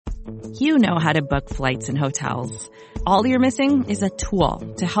You know how to book flights and hotels. All you're missing is a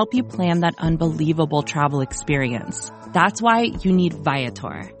tool to help you plan that unbelievable travel experience. That's why you need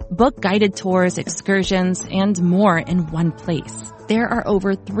Viator. Book guided tours, excursions, and more in one place. There are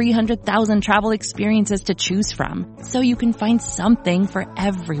over 300,000 travel experiences to choose from, so you can find something for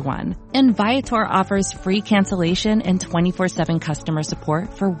everyone. And Viator offers free cancellation and 24/7 customer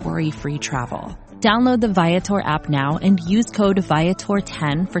support for worry-free travel. Download the Viator app now and use code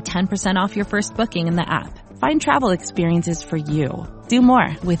Viator10 for 10% off your first booking in the app. Find travel experiences for you. Do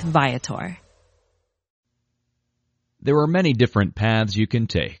more with Viator. There are many different paths you can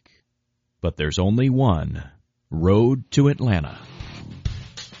take, but there's only one road to Atlanta.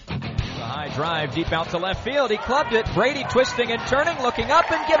 The high drive deep out to left field. He clubbed it. Brady twisting and turning, looking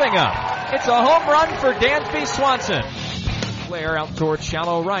up and giving up. It's a home run for Dansby Swanson. Flair out towards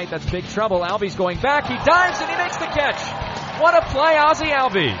shallow right. That's big trouble. Albies going back. He dives and he makes the catch. What a play, Ozzie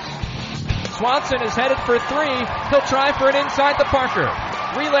Albies. Swanson is headed for three. He'll try for an inside the Parker.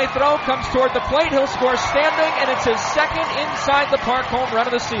 Relay throw comes toward the plate. He'll score standing, and it's his second inside the park home run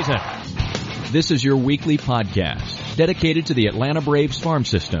of the season. This is your weekly podcast dedicated to the Atlanta Braves farm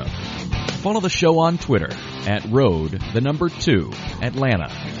system. Follow the show on Twitter at road2Atlanta.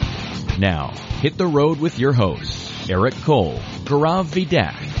 Now, hit the road with your hosts, Eric Cole, Gaurav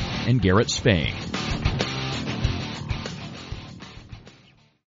Vidak, and Garrett Spain.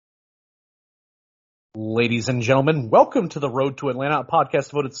 Ladies and gentlemen, welcome to the Road to Atlanta, a podcast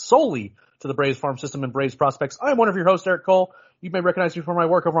devoted solely to the Braves farm system and Braves prospects. I'm one of your hosts, Eric Cole. You may recognize me from my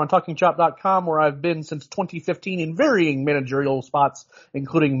work over on TalkingChop.com, where I've been since 2015 in varying managerial spots,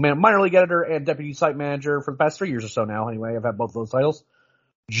 including minor league editor and deputy site manager for the past 3 years or so now. Anyway, I've had both of those titles.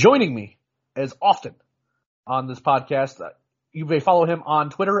 Joining me as often on this podcast, you may follow him on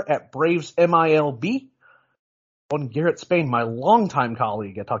Twitter at BravesMILB. On Garrett Spain, my longtime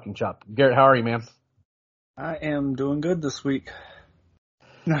colleague at Talking Chop. Garrett, how are you, man? I am doing good this week.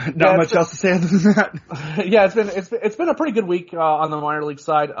 Not much else to say other than that. Yeah, it's been a pretty good week on the minor league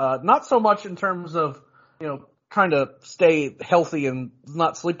side. Not so much in terms of trying to stay healthy and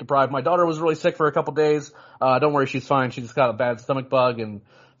not sleep deprived. My daughter was really sick for a couple days. Don't worry, she's fine. She just got a bad stomach bug, and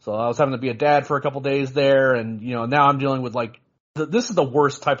so I was having to be a dad for a couple days there. And now I'm dealing with this is the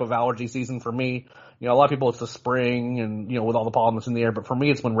worst type of allergy season for me. A lot of people, it's the spring and, with all the pollen that's in the air. But for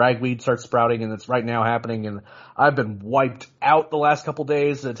me, it's when ragweed starts sprouting, and it's right now happening. And I've been wiped out the last couple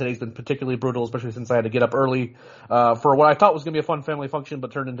days. Today's been particularly brutal, especially since I had to get up early for what I thought was going to be a fun family function,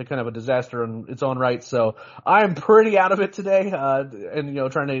 but turned into kind of a disaster in its own right. So I'm pretty out of it today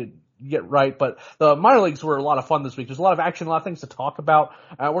and, trying to get right. But the minor leagues were a lot of fun this week. There's a lot of action, a lot of things to talk about.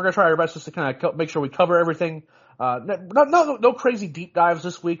 We're going to try our best just to kind of make sure we cover everything. No crazy deep dives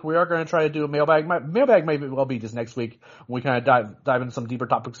this week. We are going to try to do a mailbag. Mailbag may well be just next week when we kind of dive into some deeper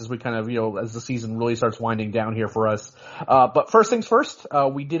topics as we kind of, as the season really starts winding down here for us. But first things first,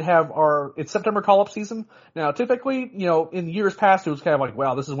 we did have it's September call-up season. Now, typically, in years past, it was kind of like,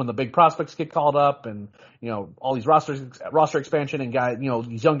 wow, this is when the big prospects get called up and, all these roster expansion and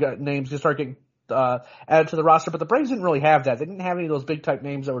these young names just start getting added to the roster, but the Braves didn't really have that. They didn't have any of those big type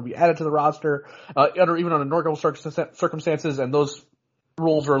names that would be added to the roster, or even under normal circumstances, and those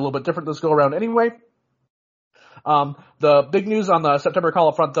rules are a little bit different this go around anyway. The big news on the September call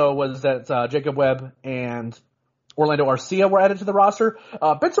up front though was that Jacob Webb and Orlando Arcia were added to the roster.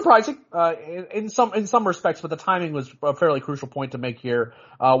 A bit surprising in some respects, but the timing was a fairly crucial point to make here.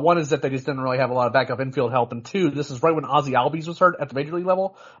 One is that they just didn't really have a lot of backup infield help, and two, this is right when Ozzie Albies was hurt at the major league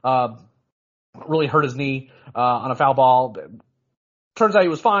level. Really hurt his knee on a foul ball. Turns out he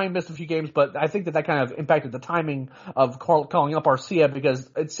was fine, missed a few games, but I think that kind of impacted the timing of calling up Arcia, because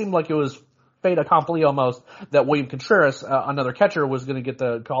it seemed like it was fait accompli almost that William Contreras, another catcher, was going to get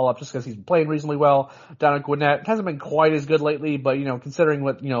the call up just because he's playing reasonably well down at Gwinnett. Hasn't been quite as good lately, but considering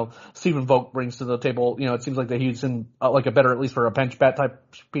what Stephen Vogt brings to the table, it seems like that he's in like a better, at least for a bench bat type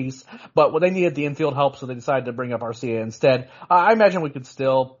piece. But they needed the infield help, so they decided to bring up Arcia instead. I imagine we could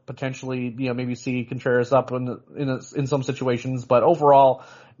still potentially maybe see Contreras up in some situations, but overall,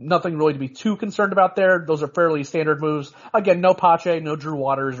 nothing really to be too concerned about there. Those are fairly standard moves. Again, no Pache, no Drew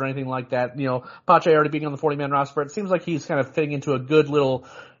Waters or anything like that. Pache already being on the 40-man roster, it seems like he's kind of fitting into a good little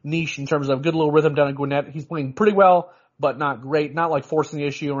niche in terms of good little rhythm down at Gwinnett. He's playing pretty well, but not great, not like forcing the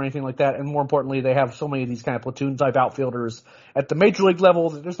issue or anything like that. And more importantly, they have so many of these kind of platoon type outfielders at the major league level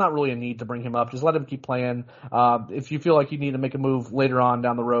that there's not really a need to bring him up. Just let him keep playing. If you feel like you need to make a move later on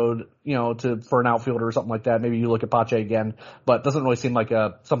down the road, for an outfielder or something like that, maybe you look at Pache again, but it doesn't really seem like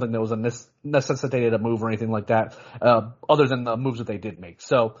something that was necessitated a move or anything like that, other than the moves that they did make.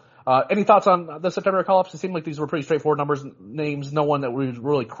 So, Any thoughts on the September call-ups? It seemed like these were pretty straightforward names. No one that we were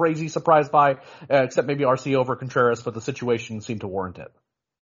really crazy surprised by, except maybe RC over Contreras, but the situation seemed to warrant it.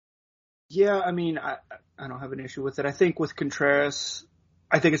 Yeah, I mean, I don't have an issue with it. I think with Contreras,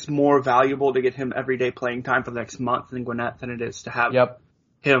 I think it's more valuable to get him everyday playing time for the next month in Gwinnett than it is to have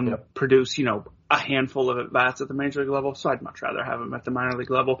him produce, a handful of at-bats at the major league level. So I'd much rather have him at the minor league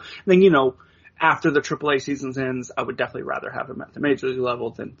level. And then, after the AAA season ends, I would definitely rather have him at the major league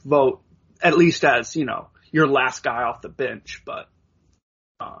level than vote, at least as, your last guy off the bench. But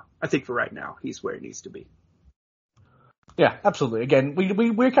I think for right now, he's where he needs to be. Yeah, absolutely. Again, we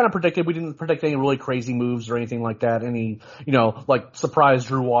kind of predicted. We didn't predict any really crazy moves or anything like that. Any, like surprise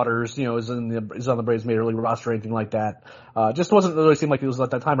Drew Waters, is on the Braves major league roster or anything like that. Just wasn't really seem like it was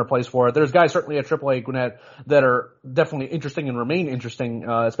at that time or place for it. There's guys certainly at AAA Gwinnett that are definitely interesting and remain interesting,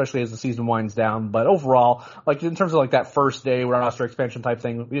 especially as the season winds down. But overall, like in terms of like that first day roster expansion type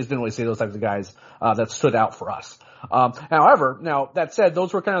thing, we just didn't really see those types of guys, that stood out for us. However, now that said,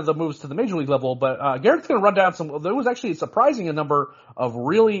 those were kind of the moves to the major league level, but Garrett's going to run down there was actually surprising a number of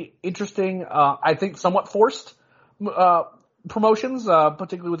really interesting, I think somewhat forced, promotions,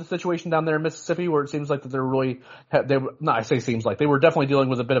 particularly with the situation down there in Mississippi where it seems like that they were definitely dealing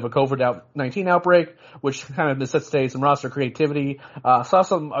with a bit of a COVID-19 outbreak, which kind of necessitated some roster creativity. Saw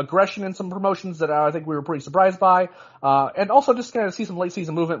some aggression in some promotions that I think we were pretty surprised by. And also just kind of see some late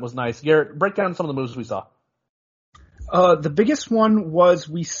season movement was nice. Garrett, break down some of the moves we saw. The biggest one was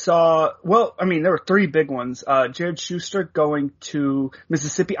there were three big ones. Jared Schuster going to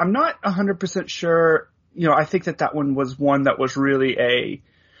Mississippi. I'm not 100% sure. I think that one was one that was really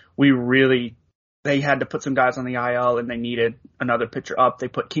they had to put some guys on the IL and they needed another pitcher up. They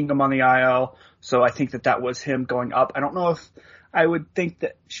put Kingdom on the IL. So I think that was him going up. I don't know if I would think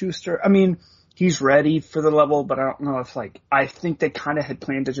that Schuster, he's ready for the level, but I don't know if I think they kind of had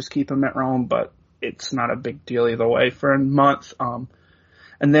planned to just keep him at Rome, but it's not a big deal either way for a month.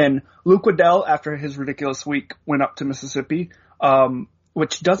 And then Luke Waddell, after his ridiculous week, went up to Mississippi,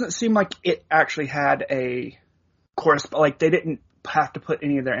 which doesn't seem like it actually had a corresponding, they didn't have to put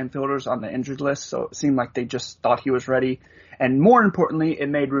any of their infielders on the injured list, so it seemed like they just thought he was ready. And more importantly, it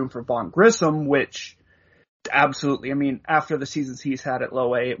made room for Vaughn Grissom, which absolutely, after the seasons he's had at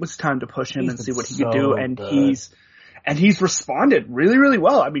low A, it was time to push him and see what he could do. And he's responded really, really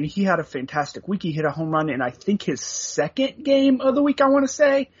well. He had a fantastic week. He hit a home run in, I think, his second game of the week, I want to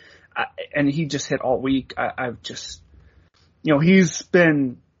say. And he just hit all week. He's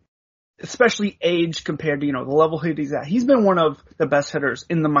been, especially age compared to, the level he's at, he's been one of the best hitters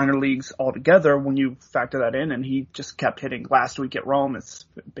in the minor leagues altogether when you factor that in. And he just kept hitting last week at Rome. It's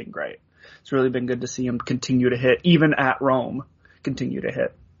been great. It's really been good to see him continue to hit, even at Rome, continue to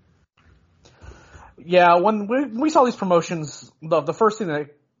hit. Yeah, when we saw these promotions, the first thing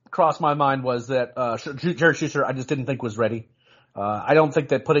that crossed my mind was that Jared Schuster I just didn't think was ready. I don't think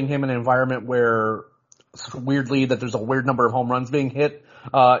that putting him in an environment where weirdly that there's a weird number of home runs being hit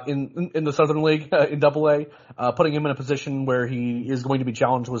in the Southern League in AA, putting him in a position where he is going to be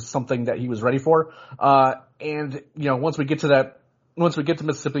challenged was something that he was ready for. And once we get to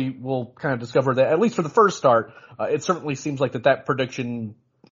Mississippi, we'll kind of discover that at least for the first start, it certainly seems like that prediction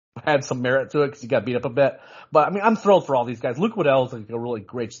had some merit to it because he got beat up a bit. But I'm thrilled for all these guys. Luke Waddell is a really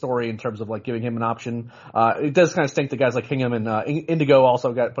great story in terms of giving him an option. It does kind of stink that guys like Hingham and Indigo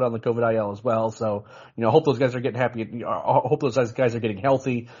also got put on the COVID IL as well. So, hope those guys are getting happy. Hope those guys are getting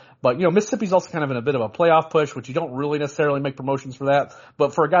healthy. But, Mississippi's also kind of in a bit of a playoff push, which you don't really necessarily make promotions for that.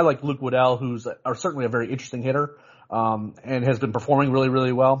 But for a guy like Luke Waddell, who's certainly a very interesting hitter, and has been performing really,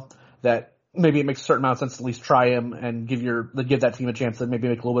 really well, that maybe it makes a certain amount of sense to at least try him and give that team a chance to maybe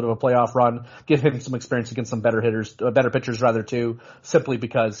make a little bit of a playoff run, give him some experience against some better pitchers rather too, simply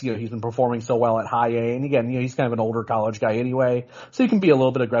because, he's been performing so well at high A. And again, he's kind of an older college guy anyway, so you can be a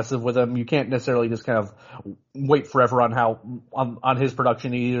little bit aggressive with him. You can't necessarily just kind of wait forever on his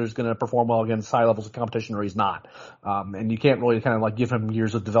production. He either is going to perform well against high levels of competition or he's not. And you can't really kind of give him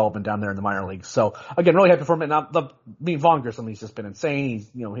years of development down there in the minor leagues. So again, really happy for him. And Vaughn Grissom, he's just been insane.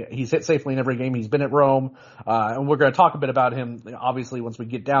 He's hit safely in every game he's been at Rome, and we're going to talk a bit about him obviously once we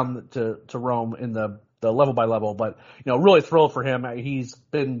get down to Rome in the level by level, but really thrilled for him. He's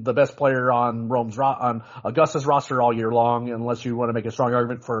been the best player on on Augusta's roster all year long, unless you want to make a strong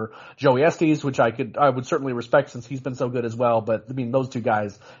argument for Joey Estes, which I would certainly respect since he's been so good as well. But those two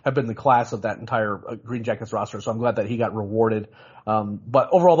guys have been the class of that entire Green Jackets roster, so I'm glad that he got rewarded. But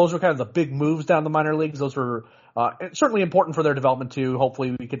overall, those were kind of the big moves down the minor leagues. Those were certainly important for their development too.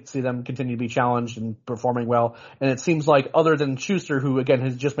 Hopefully we could see them continue to be challenged and performing well. And it seems like other than Schuster, who again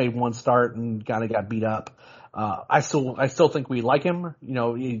has just made one start and kind of got beat up, I still think we like him. You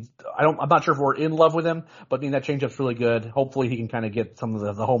know, I'm not sure if we're in love with him, but I mean, that changeup's really good. Hopefully he can kind of get some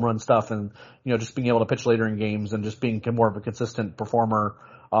of the home run stuff and, you know, just being able to pitch later in games and just being more of a consistent performer,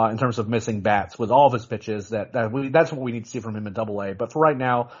 in terms of missing bats with all of his pitches. That's what we need to see from him in Double-A. But for right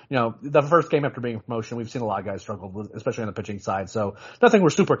now, you know, the first game after being promotion, we've seen a lot of guys struggle with, especially on the pitching side. So nothing we're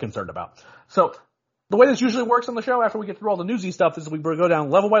super concerned about. So the way this usually works on the show after we get through all the newsy stuff is we go down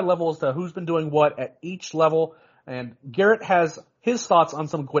level by level as to who's been doing what at each level. And Garrett has his thoughts on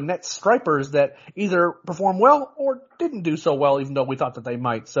some Gwinnett Stripers that either perform well or didn't do so well, even though we thought that they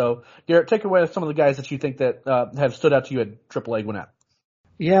might. So Garrett, take away some of the guys that you think that have stood out to you at AAA Gwinnett.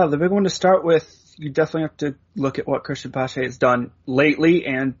 Yeah, the big one to start with, you definitely have to look at what Christian Pache has done lately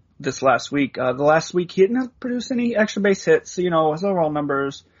and this last week. The last week he didn't produce any extra base hits, so, you know, his overall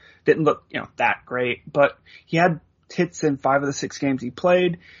numbers didn't look, you know, that great, but he had hits in 5 of the 6 games he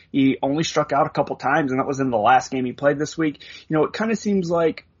played. He only struck out a couple times, and that was in the last game he played this week. You know, it kind of seems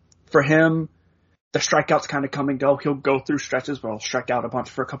like for him, the strikeouts kind of come and go. He'll go through stretches where he'll strike out a bunch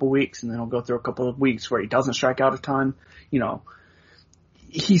for a couple weeks, and then he'll go through a couple of weeks where he doesn't strike out a ton. You know,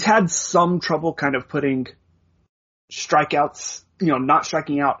 he's had some trouble kind of putting strikeouts, you know, not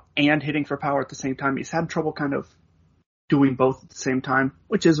striking out and hitting for power at the same time. He's had trouble kind of doing both at the same time,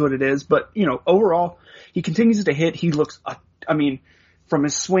 which is what it is. But, you know, overall, he continues to hit. He looks, I mean, from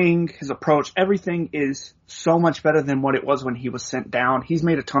his swing, his approach, everything is so much better than what it was when he was sent down. He's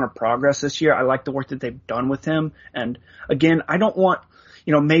made a ton of progress this year. I like the work that they've done with him. And again, I don't want,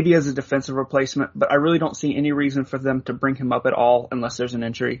 you know, maybe as a defensive replacement, but I really don't see any reason for them to bring him up at all unless there's an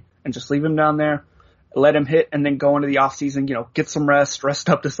injury, and just leave him down there, let him hit, and then go into the offseason, you know, get some rest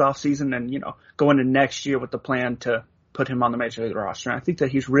up this offseason, and, you know, go into next year with the plan to put him on the major league roster. And I think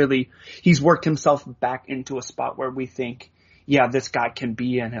that he's worked himself back into a spot where we think, yeah, this guy can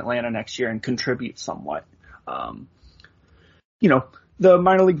be in Atlanta next year and contribute somewhat. You know, the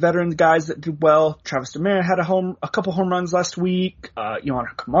minor league veterans guys that did well, Travis Demare had a couple home runs last week.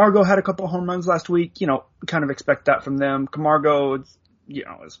 Yohan Camargo had a couple home runs last week. You know, kind of expect that from them. Camargo, you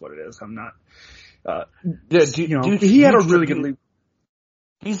know, is what it is. I'm not, he had a really good league.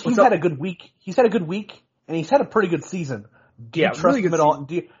 He's had a good week. He's had a good week, and he's had a pretty good season. Do you trust him at all?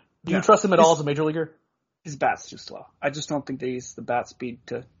 Do you trust him at all as a major leaguer? His bat's too slow. I just don't think that he's the bat speed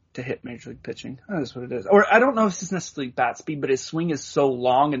to hit major league pitching. That's what it is. Or I don't know if it's necessarily bat speed, but his swing is so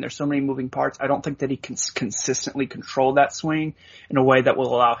long and there's so many moving parts. I don't think that he can consistently control that swing in a way that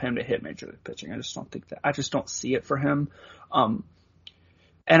will allow him to hit major league pitching. I just don't see it for him. And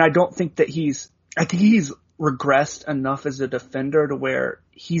I don't think that I think he's regressed enough as a defender to where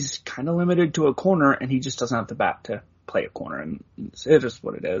he's kind of limited to a corner and he just doesn't have the bat to play a corner, and it is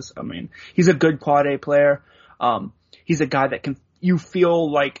what it is. I mean, he's a good quad A player. He's a guy that you feel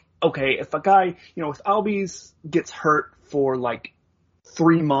like, okay, if a guy, you know, if Albies gets hurt for like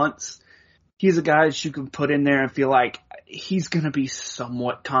 3 months, he's a guy that you can put in there and feel like he's going to be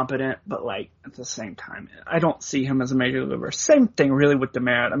somewhat competent, but like at the same time, I don't see him as a major leaguer. Same thing really with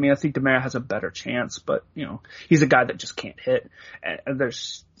Demare. I mean, I think Demare has a better chance, but you know, he's a guy that just can't hit. And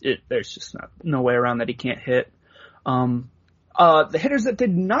there's just no way around that he can't hit. The hitters that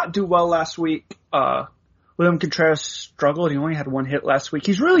did not do well last week, William Contreras struggled. He only had 1 hit last week.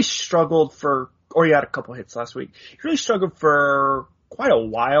 He's really struggled he had a couple hits last week. He really struggled for quite a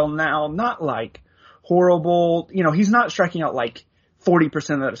while now. Not like horrible, you know, he's not striking out like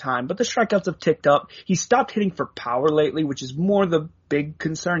 40% of the time, but the strikeouts have ticked up. He stopped hitting for power lately, which is more the big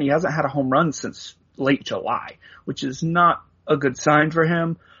concern. He hasn't had a home run since late July, which is not a good sign for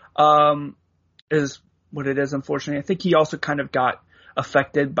him. Is what it is, unfortunately. I think he also kind of got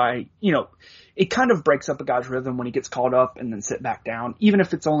affected by, you know, it kind of breaks up a guy's rhythm when he gets called up and then sit back down. Even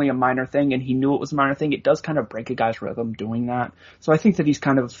if it's only a minor thing and he knew it was a minor thing, it does kind of break a guy's rhythm doing that. So I think that he's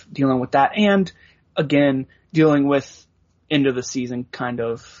kind of dealing with that. And again, dealing with end of the season kind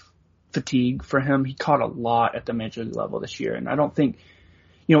of fatigue for him. He caught a lot at the major league level this year. And I don't think,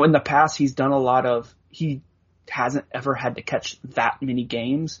 you know, in the past he hasn't ever had to catch that many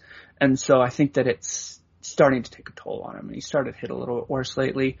games. And so I think that it's starting to take a toll on him, and he started to hit a little bit worse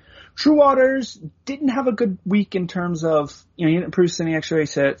lately. True Waters didn't have a good week in terms of, you know, he didn't produce any extra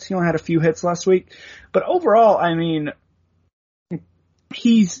base hits. He only had a few hits last week. But overall, I mean,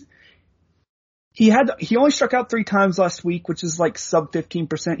 he only struck out 3 times last week, which is like sub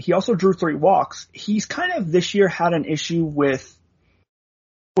 15%. He also drew 3 walks. He's kind of this year had an issue with,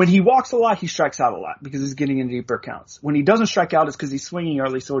 when he walks a lot, he strikes out a lot because he's getting into deeper counts. When he doesn't strike out, it's because he's swinging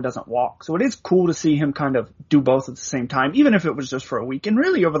early, so he doesn't walk. So it is cool to see him kind of do both at the same time, even if it was just for a week. And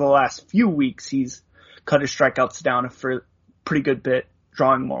really, over the last few weeks, he's cut his strikeouts down for a pretty good bit,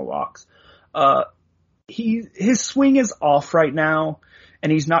 drawing more walks. his swing is off right now,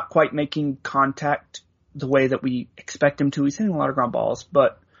 and he's not quite making contact the way that we expect him to. He's hitting a lot of ground balls,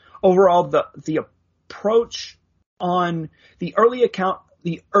 but overall the approach on the early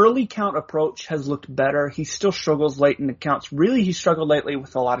count approach has looked better. He still struggles late in the counts. Really, he struggled lately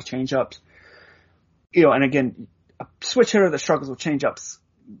with a lot of changeups. And again, a switch hitter that struggles with changeups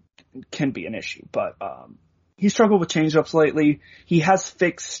can be an issue, but he struggled with changeups lately. He has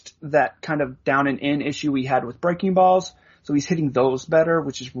fixed that kind of down and in issue he had with breaking balls, so he's hitting those better,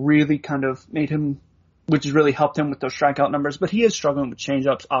 which has really helped him with those strikeout numbers. But he is struggling with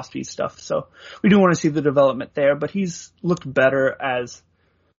changeups, off-speed stuff, so we do want to see the development there. But he's looked better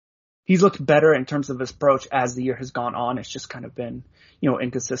in terms of his approach as the year has gone on. It's just kind of been,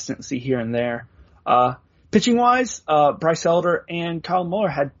 inconsistency here and there. Pitching wise, Bryce Elder and Kyle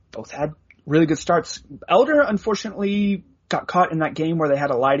Muller both had really good starts. Elder, unfortunately, got caught in that game where they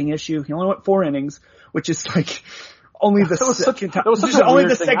had a lighting issue. He only went 4 innings, which is only the second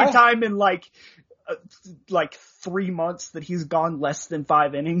time in like 3 months that he's gone less than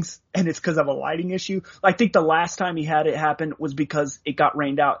 5 innings, and it's because of a lighting issue. I think the last time he had it happen was because it got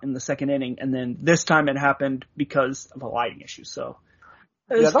rained out in the second inning, and then this time it happened because of a lighting issue. So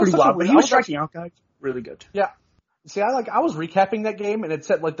it's pretty wild. But he was striking out guys really good. Yeah. See, I was recapping that game, and it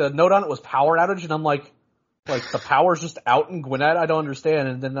said the note on it was power outage, and I'm like the power's just out in Gwinnett. I don't understand.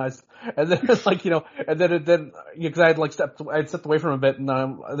 And then because I had stepped away from a bit, and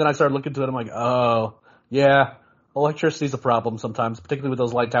then I started looking to it. I'm like, oh yeah, electricity's a problem sometimes, particularly with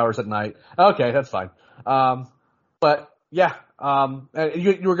those light towers at night. Okay, that's fine. But yeah,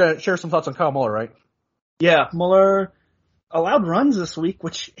 you were gonna share some thoughts on Kyle Muller, right? Yeah, Muller allowed runs this week,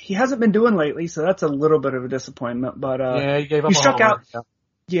 which he hasn't been doing lately, so that's a little bit of a disappointment. But he gave up. He struck out.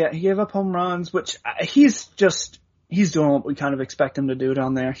 Yeah, he gave up home runs, which he's doing what we kind of expect him to do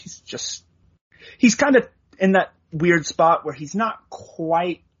down there. He's kind of in that weird spot where he's not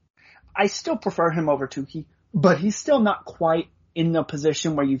quite. I still prefer him over Tukey, but he's still not quite in the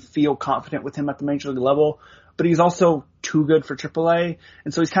position where you feel confident with him at the major league level. But he's also too good for AAA,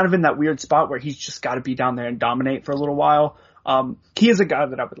 and so he's kind of in that weird spot where he's just got to be down there and dominate for a little while. He is a guy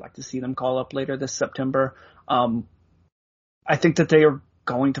that I would like to see them call up later this September. I think that they are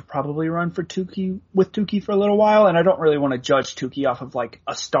going to probably run for Tukey for a little while, and I don't really want to judge Tukey off of like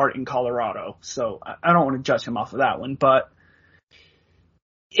a start in Colorado, so I don't want to judge him off of that one. But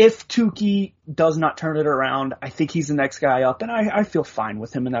if Tukey does not turn it around, I think he's the next guy up, and I feel fine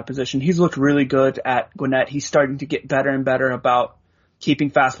with him in that position. He's looked really good at Gwinnett. He's starting to get better and better about keeping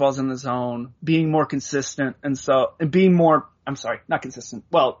fastballs in the zone, being more consistent, and being more, not consistent.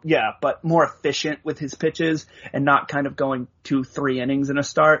 Well, yeah, but more efficient with his pitches and not kind of going 2-3 innings in a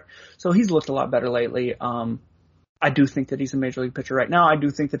start. So he's looked a lot better lately. I do think that he's a major league pitcher right now. I do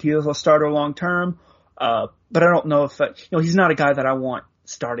think that he is a starter long term. But I don't know if, he's not a guy that I want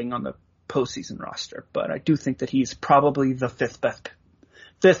starting on the postseason roster, but I do think that he's probably the fifth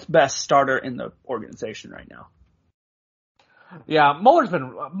best starter in the organization right now. Yeah, Muller,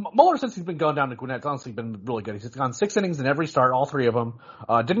 since he's been going down to Gwinnett, honestly been really good. He's gone 6 innings in every start, all 3 of them.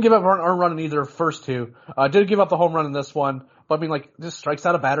 Didn't give up an earned run in either first 2. Did give up the home run in this one, but just strikes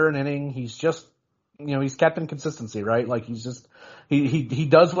out a batter an inning. He's just, he's kept in consistency, right? Like he's just, he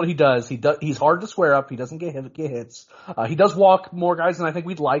does what he does. He's hard to square up. He doesn't get hits. He does walk more guys than I think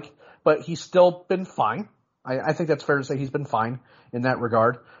we'd like, but he's still been fine. I think that's fair to say he's been fine in that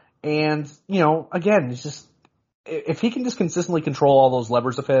regard. And, again, he's just, if he can just consistently control all those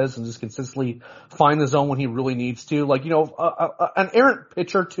levers of his and just consistently find the zone when he really needs to, an errant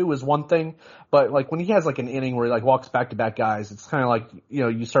pitcher too is one thing, but when he has an inning where he walks back to back guys, it's kind of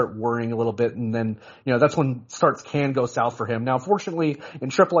you start worrying a little bit, and then that's when starts can go south for him. Now, fortunately, in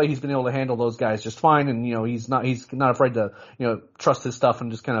AAA, he's been able to handle those guys just fine, and he's not afraid to trust his stuff and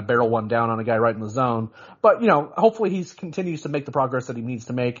just kind of barrel one down on a guy right in the zone. But hopefully he continues to make the progress that he needs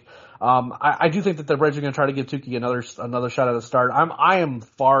to make. I do think that the Reds are going to try to give Tukey another shot at the start. I am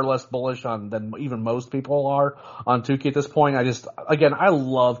far less bullish than even most people are on Tukey at this point. I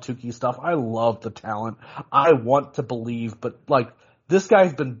love Tukey stuff. I love the talent. I want to believe, but this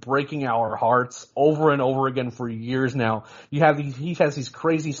guy's been breaking our hearts over and over again for years now. He has these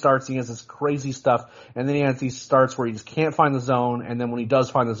crazy starts, he has this crazy stuff, and then he has these starts where he just can't find the zone, and then when he does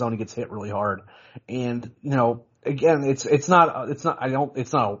find the zone, he gets hit really hard. And again, it's not a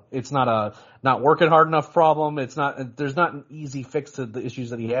not working hard enough problem. There's not an easy fix to the issues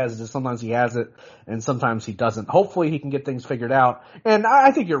that he has. It's just sometimes he has it and sometimes he doesn't. Hopefully he can get things figured out. And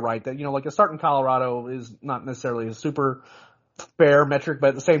I think you're right that, a start in Colorado is not necessarily a super fair metric, but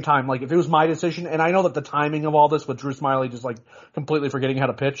at the same time, like if it was my decision, and I know that the timing of all this with Drew Smiley just like completely forgetting how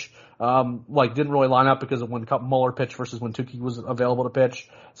to pitch, like didn't really line up because of when Muller pitched versus when Tukey was available to pitch.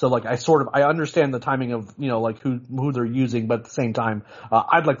 So like I understand the timing of, you know, like who they're using, but at the same time,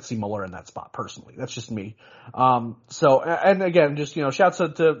 I'd like to see Muller in that spot personally. That's just me. So, and again, just, you know, shouts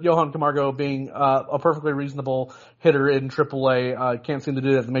out to Johan Camargo being, a perfectly reasonable hitter in AAA. Can't seem to do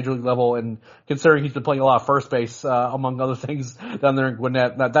it at the major league level, and considering he's been playing a lot of first base, among other things down there in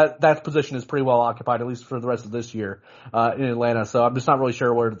Gwinnett, that position is pretty well occupied, at least for the rest of this year, in Atlanta. So I'm just not really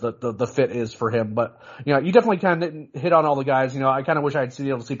sure where the fit is for him. But, you know, you definitely kind of hit on all the guys. You know, I kind of wish I'd been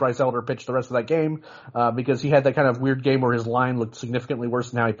able to see Bryce Elder pitch the rest of that game, because he had that kind of weird game where his line looked significantly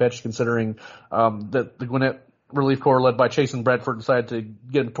worse than how he pitched, considering, that the Gwinnett relief corps led by Chasen Bradford decided to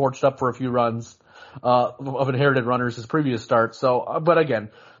get him torched up for a few runs, of inherited runners his previous start. So, but again,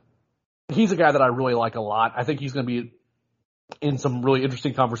 he's a guy that I really like a lot. I think he's going to be in some really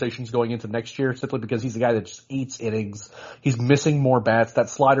interesting conversations going into next year, simply because he's a guy that just eats innings. He's missing more bats. That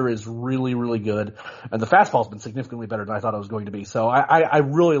slider is really, really good. And the fastball's been significantly better than I thought it was going to be. So I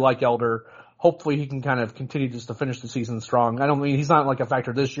really like Elder. Hopefully he can kind of continue just to finish the season strong. I don't mean he's not like a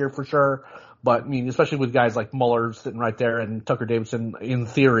factor this year for sure, but I mean, especially with guys like Muller sitting right there and Tucker Davidson, in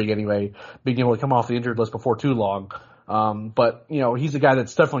theory anyway, being able to come off the injured list before too long. But, you know, he's a guy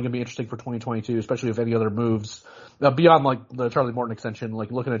that's definitely going to be interesting for 2022, especially if any other moves, beyond like the Charlie Morton extension,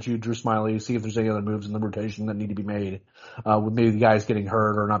 like looking at you, Drew Smiley, see if there's any other moves in the rotation that need to be made, with maybe the guys getting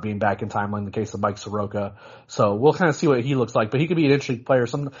hurt or not being back in time, like in the case of Mike Soroka. So we'll kind of see what he looks like, but he could be an interesting player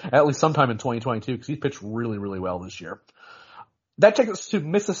at least sometime in 2022, because he's pitched really, really well this year. That takes us to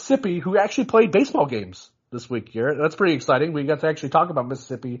Mississippi, who actually played baseball games this week, Garrett. That's pretty exciting. We got to actually talk about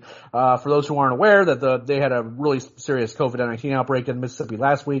Mississippi. For those who aren't aware, that they had a really serious COVID-19 outbreak in Mississippi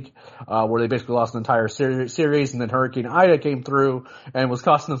last week, where they basically lost an entire series, and then Hurricane Ida came through and was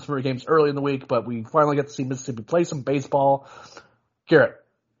costing them 3 games early in the week, but we finally got to see Mississippi play some baseball. Garrett,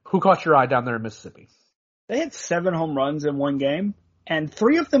 who caught your eye down there in Mississippi? They had 7 home runs in one game, and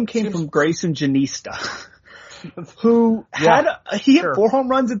 3 of them came from Grayson Janista, who had 4 home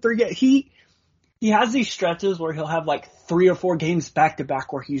runs in 3 games. He has these stretches where he'll have like 3 or 4 games back to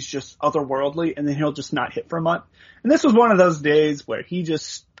back where he's just otherworldly, and then he'll just not hit for a month. And this was one of those days where he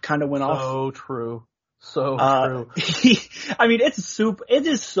just kind of went off. So true. True. I mean, it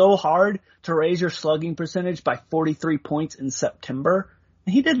is so hard to raise your slugging percentage by 43 points in September.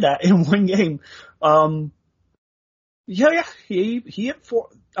 And he did that in one game. He hit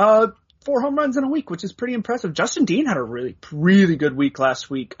 4 home runs in a week, which is pretty impressive. Justin Dean had a really, really good week last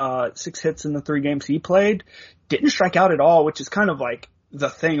week. 6 hits in the 3 games he played. Didn't strike out at all, which is kind of like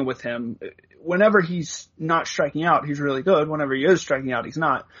the thing with him. Whenever he's not striking out, he's really good. Whenever he is striking out, he's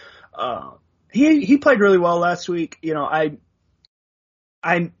not. He played really well last week. You know,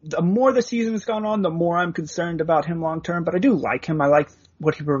 the more the season has gone on, the more I'm concerned about him long term, but I do like him. I like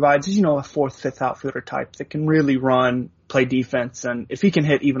what he provides. He's, you know, a 4th, 5th outfielder type that can really run, play defense, and if he can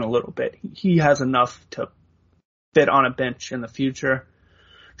hit even a little bit, he has enough to fit on a bench in the future.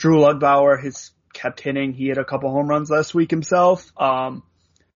 Drew Lugbauer has kept hitting. He hit a couple home runs last week himself.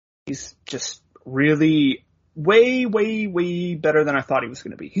 He's just really way, way, way better than I thought he was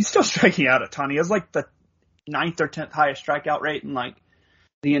going to be. He's still striking out a ton. He has like the 9th or 10th highest strikeout rate in like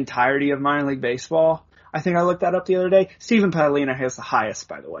the entirety of minor league baseball. I think I looked that up the other day. Steven Padalina has the highest,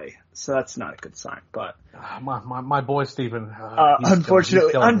 by the way, so that's not a good sign. But my boy Steven,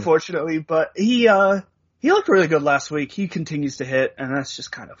 unfortunately, but he looked really good last week. He continues to hit, and that's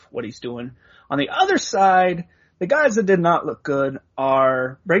just kind of what he's doing. On the other side, the guys that did not look good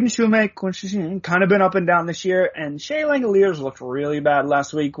are Braden Shoemake, which has kind of been up and down this year, and Shea Langoliers looked really bad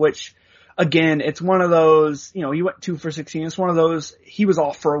last week, which, again, it's one of those, you know, he went 2 for 16. It's one of those, he was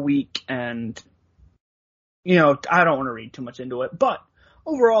off for a week, and, you know, I don't want to read too much into it, but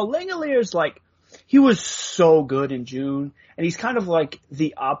overall, Langoliers, like, he was so good in June, and he's kind of like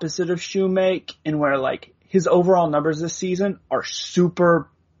the opposite of Shoemake, in where, like, his overall numbers this season are super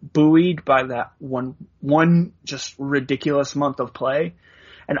buoyed by that one just ridiculous month of play.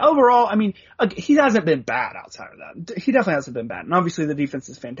 And overall, I mean, he hasn't been bad outside of that. He definitely hasn't been bad. And obviously the defense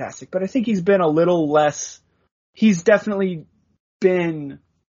is fantastic, but I think he's been a little less, he's definitely been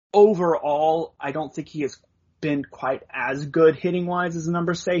overall, I don't think he has been quite as good hitting wise as the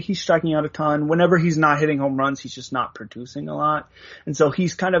numbers say. He's striking out a ton. Whenever he's not hitting home runs, he's just not producing a lot. And so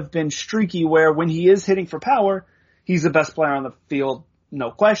he's kind of been streaky where when he is hitting for power, he's the best player on the field,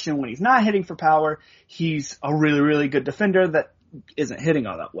 no question. When he's not hitting for power, he's a really, really good defender that isn't hitting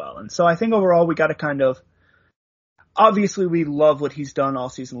all that well. And so I think overall we got to kind of, obviously we love what he's done all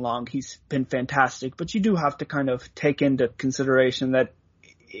season long. He's been fantastic, but you do have to kind of take into consideration that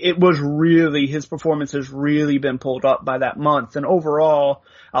it was really, his performance has really been pulled up by that month. And overall,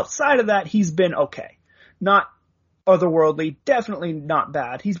 outside of that, he's been okay. Not otherworldly, definitely not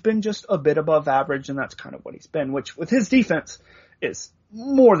bad. He's been just a bit above average, and that's kind of what he's been, which with his defense is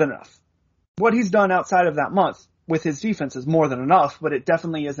more than enough. What he's done outside of that month with his defense is more than enough, but it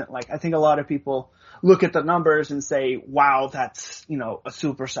definitely isn't like, I think a lot of people look at the numbers and say, wow, that's, a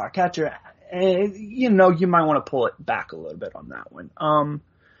superstar catcher. And, you might want to pull it back a little bit on that one.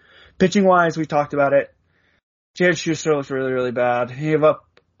 Pitching wise, we talked about it. Jared Schuster looked really, really bad. He gave up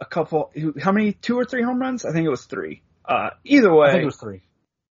a couple, how many, 2 or 3 home runs? I think it was 3. Either way. I think it was 3.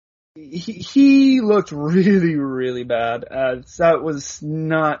 He looked really, really bad. That was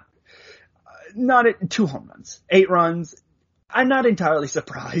not 2 home runs, 8 runs. I'm not entirely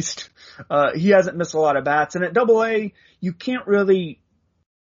surprised. He hasn't missed a lot of bats. And at Double-A, you can't really,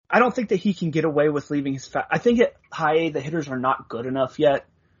 I don't think that he can get away with leaving his I think at High A, the hitters are not good enough yet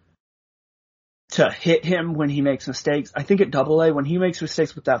to hit him when he makes mistakes. I think at Double-A, when he makes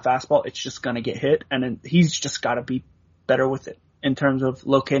mistakes with that fastball, it's just going to get hit. And then he's just got to be better with it in terms of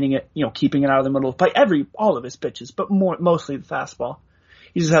locating it, keeping it out of the middle of the plate. All of his pitches, but mostly the fastball.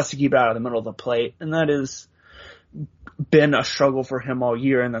 He just has to keep it out of the middle of the plate. And that has been a struggle for him all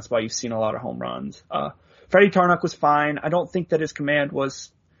year. And that's why you've seen a lot of home runs. Freddie Tarnok was fine. I don't think that his command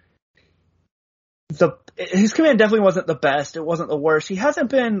definitely wasn't the best. It wasn't the worst. He hasn't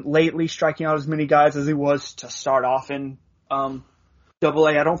been lately striking out as many guys as he was to start off in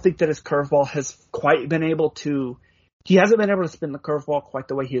Double-A. I don't think that his curveball has quite been able to. He hasn't been able to spin the curveball quite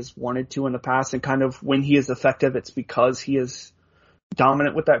the way he has wanted to in the past. And kind of when he is effective, it's because he is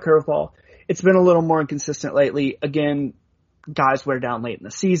dominant with that curveball. It's been a little more inconsistent lately. Again, guys wear down late in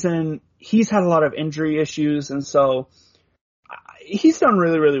the season. He's had a lot of injury issues, and so he's done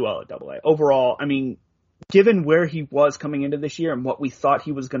really, really well at Double-A. Overall, I mean, given where he was coming into this year and what we thought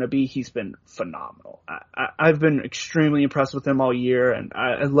he was going to be, he's been phenomenal. I've been extremely impressed with him all year, and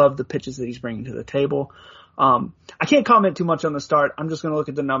I love the pitches that he's bringing to the table. I can't comment too much on the start. I'm just going to look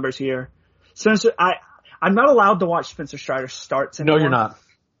at the numbers here. Spencer, I'm not allowed to watch Spencer Strider starts anymore. No, you're not.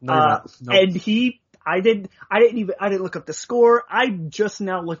 No, you're not. Nope. And I didn't look up the score. I'm just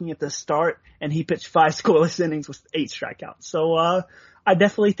now looking at the start, and he pitched 5 scoreless innings with 8 strikeouts. So, I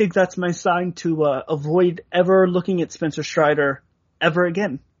definitely think that's my sign to, avoid ever looking at Spencer Strider ever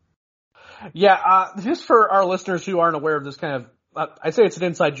again. Yeah, just for our listeners who aren't aware of this kind of, I say it's an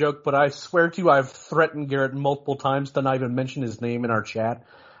inside joke, but I swear to you I've threatened Garrett multiple times to not even mention his name in our chat.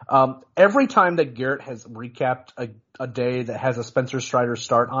 Every time that Garrett has recapped a day that has a Spencer Strider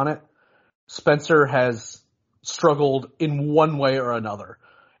start on it, Spencer has struggled in one way or another.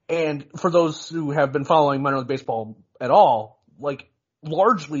 And for those who have been following minor league baseball at all,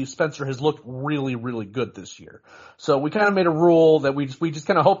 largely Spencer has looked really, really good this year. So we kind of made a rule that we just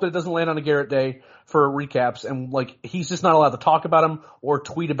kind of hope that it doesn't land on a Garrett day for recaps, and he's just not allowed to talk about him or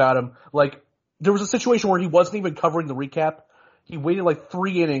tweet about him. There was a situation where he wasn't even covering the recap. He waited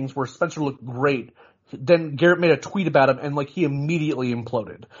 3 innings where Spencer looked great. Then Garrett made a tweet about him, and he immediately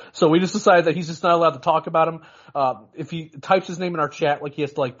imploded. So we just decided that he's just not allowed to talk about him. If he types his name in our chat, he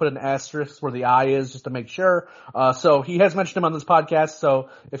has to put an asterisk where the I is just to make sure. So he has mentioned him on this podcast. So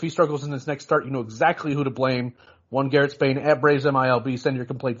if he struggles in his next start, you know exactly who to blame. One Garrett Spain at Braves MILB. Send your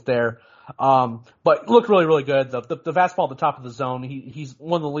complaints there. But looked really, really good. The fastball at the top of the zone. He's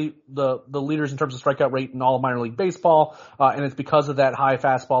one of the leaders in terms of strikeout rate in all of minor league baseball. And it's because of that high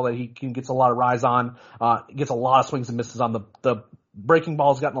fastball that he gets a lot of rise on, gets a lot of swings and misses on. The breaking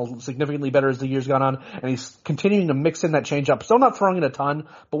ball has gotten significantly better as the year's gone on, and he's continuing to mix in that changeup. Still not throwing it a ton,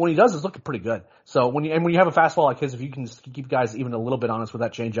 but when he does, it's looking pretty good. So when you have a fastball like his, if you can keep guys even a little bit honest with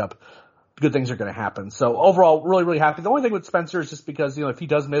that changeup, good things are going to happen. So overall, really, really happy. The only thing with Spencer is just because, if he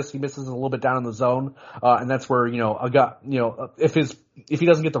does miss, he misses a little bit down in the zone. And that's where, if he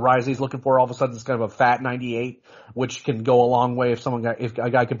doesn't get the rise he's looking for, all of a sudden it's kind of a fat 98, which can go a long way if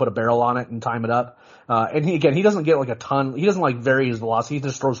a guy can put a barrel on it and time it up. And he doesn't get a ton, he doesn't vary his velocity. He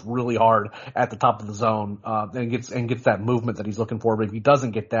just throws really hard at the top of the zone, and gets that movement that he's looking for. But if he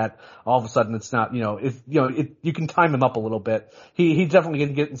doesn't get that, all of a sudden it's not, you can time him up a little bit. He definitely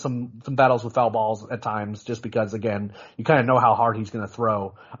can get in some battles with foul balls at times, just because, again, you kind of know how hard he's going to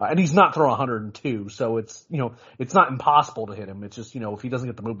throw. And he's not throwing 102, so it's not impossible to hit him. It's just, if he doesn't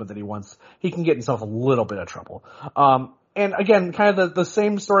get the movement that he wants, he can get himself a little bit of trouble. And again, kind of the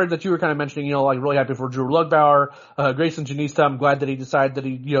same story that you were kind of mentioning, really happy for Drew Lugbauer, Grayson Janista. I'm glad that he decided that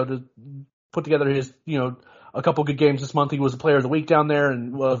to put together his, a couple good games this month. He was a player of the week down there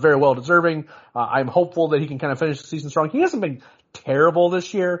and was very well deserving. I'm hopeful that he can kind of finish the season strong. He hasn't been terrible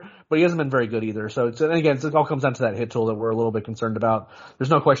this year, but he hasn't been very good either. So and again, it all comes down to that hit tool that we're a little bit concerned about. There's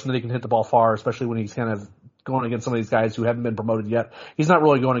no question that he can hit the ball far, especially when he's kind of going against some of these guys who haven't been promoted yet. He's not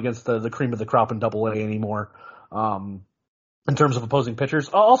really going against the cream of the crop in Double-A anymore. In terms of opposing pitchers.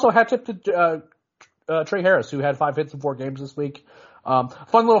 Also, hat tip to Trey Harris, who had 5 hits in 4 games this week. Fun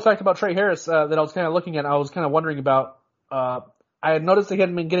little fact about Trey Harris that I was kind of looking at, I was kind of wondering about. I had noticed that he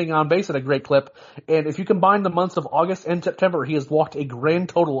hadn't been getting on base at a great clip, and if you combine the months of August and September, he has walked a grand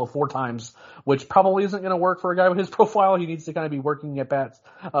total of 4 times, which probably isn't going to work for a guy with his profile. He needs to kind of be working at bats,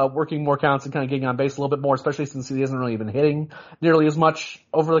 working more counts and kind of getting on base a little bit more, especially since he hasn't really been hitting nearly as much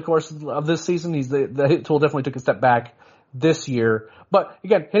over the course of this season. The hit tool definitely took a step back this year, but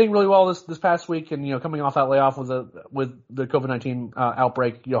again, hitting really well this past week, and coming off that layoff with the COVID-19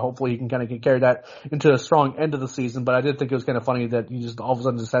 outbreak, hopefully he can kind of carry that into a strong end of the season. But I did think it was kind of funny that he just all of a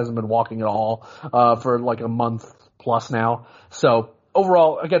sudden just hasn't been walking at all for like a month plus now. So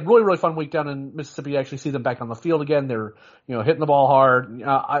overall, again, really, really fun week down in Mississippi. Actually see them back on the field again. They're, hitting the ball hard.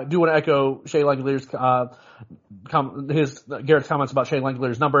 I do want to echo Shea Langolier's, Garrett's comments about Shea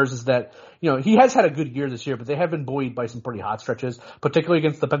Langolier's numbers is that, he has had a good year this year, but they have been buoyed by some pretty hot stretches, particularly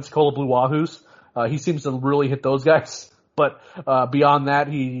against the Pensacola Blue Wahoos. He seems to really hit those guys. But, beyond that,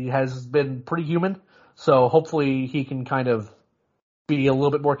 he has been pretty human. So hopefully he can kind of be a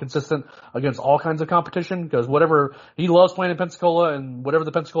little bit more consistent against all kinds of competition, because whatever he loves playing in Pensacola, and whatever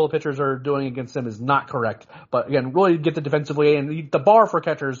the Pensacola pitchers are doing against him is not correct. But again, really get the defensively, and the bar for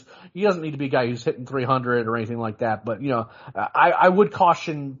catchers, he doesn't need to be a guy who's hitting 300 or anything like that. But I would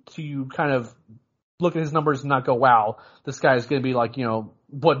caution to kind of look at his numbers and not go, wow, this guy is going to be like,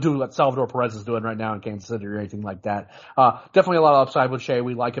 what Salvador Perez is doing right now in Kansas City or anything like that. Definitely a lot of upside with Shea.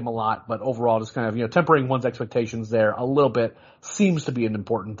 We like him a lot, but overall just kind of, tempering one's expectations there a little bit seems to be an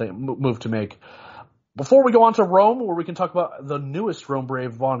important move to make. Before we go on to Rome, where we can talk about the newest Rome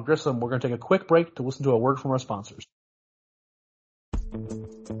Brave, Vaughn Grissom, we're going to take a quick break to listen to a word from our sponsors.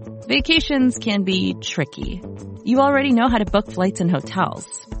 Vacations can be tricky. You already know how to book flights and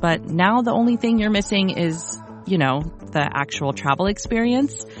hotels, but now the only thing you're missing is, the actual travel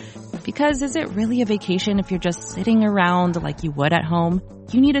experience. Because is it really a vacation if you're just sitting around like you would at home?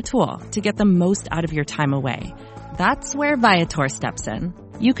 You need a tool to get the most out of your time away. That's where Viator steps in.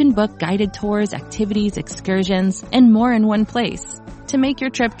 You can book guided tours, activities, excursions, and more in one place to make your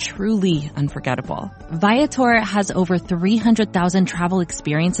trip truly unforgettable. Viator has over 300,000 travel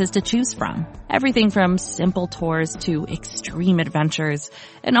experiences to choose from. Everything from simple tours to extreme adventures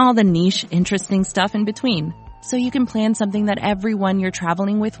and all the niche, interesting stuff in between. So you can plan something that everyone you're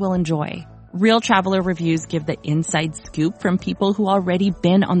traveling with will enjoy. Real traveler reviews give the inside scoop from people who already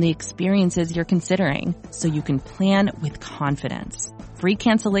been on the experiences you're considering, so you can plan with confidence. Free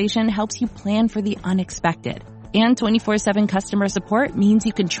cancellation helps you plan for the unexpected. And 24/7 customer support means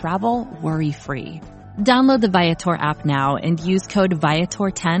you can travel worry-free. Download the Viator app now and use code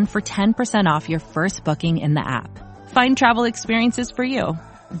Viator10 for 10% off your first booking in the app. Find travel experiences for you.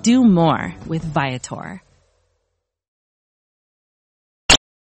 Do more with Viator.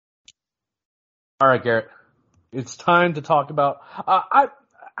 All right, Garrett. It's time to talk about. I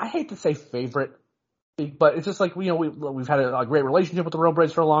hate to say favorite, but it's just like we've had a great relationship with the Rome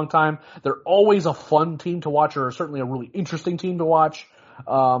Braves for a long time. They're always a fun team to watch, or certainly a really interesting team to watch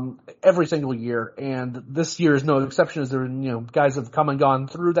every single year. And this year is no exception. As there, guys have come and gone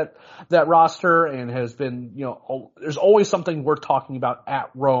through that roster, and has been, there's always something worth talking about at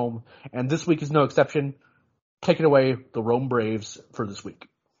Rome. And this week is no exception. Take it away, the Rome Braves for this week.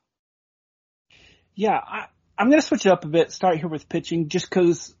 Yeah, I'm going to switch it up a bit, start here with pitching, just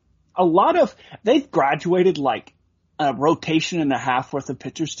because they've graduated like a rotation and a half worth of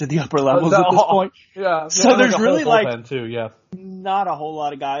pitchers to the upper levels at this point. Yeah. So there's really too, yeah. Not a whole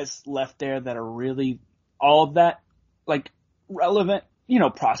lot of guys left there that are really all of that, like relevant,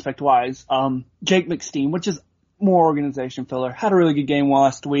 prospect wise. Jake McSteen, which is more organization filler, had a really good game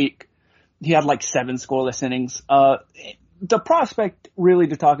last week. He had like 7 scoreless innings. The prospect really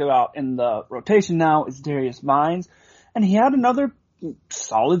to talk about in the rotation now is Darius Vines, and he had another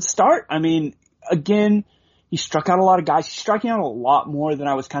solid start. I mean, again, he struck out a lot of guys. He's striking out a lot more than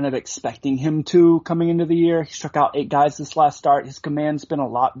I was kind of expecting him to coming into the year. He struck out 8 guys this last start. His command's been a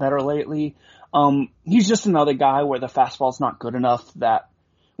lot better lately. He's just another guy where the fastball's not good enough that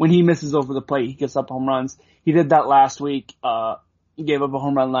when he misses over the plate, he gets up home runs. He did that last week. He gave up a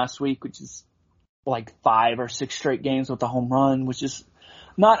home run last week, which is like 5 or 6 straight games with a home run, which is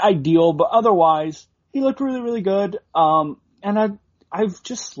not ideal, but otherwise he looked really, really good. And I've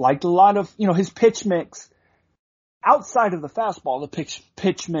just liked a lot of, his pitch mix outside of the fastball, the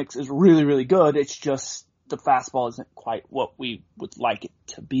pitch mix is really, really good. It's just the fastball isn't quite what we would like it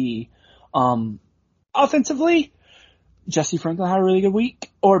to be. Offensively, Jesse Franklin had a really good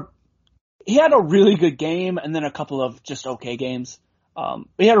week, or he had a really good game and then a couple of just okay games.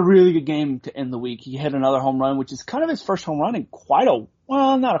 He had a really good game to end the week. He hit another home run, which is kind of his first home run in quite a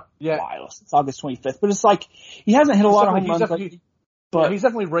not a while. It's August 25th, but it's like he hasn't hit a lot of home runs. But he's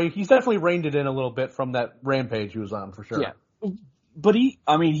definitely reined it in a little bit from that rampage he was on, for sure. Yeah. But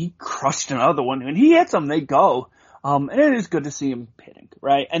he crushed another one. When he hits them, they go. And it is good to see him hitting,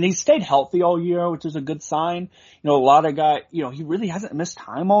 right? And he stayed healthy all year, which is a good sign. A lot of guys, he really hasn't missed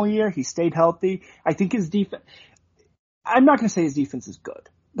time all year. He stayed healthy. I think his defense, I'm not going to say his defense is good,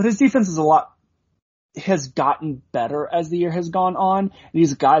 but his defense has gotten better as the year has gone on. And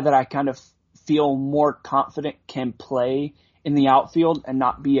he's a guy that I kind of feel more confident can play in the outfield and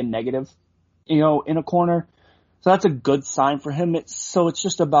not be a negative, in a corner. So that's a good sign for him. It's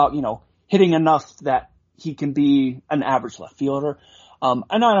just about, hitting enough that he can be an average left fielder. I'm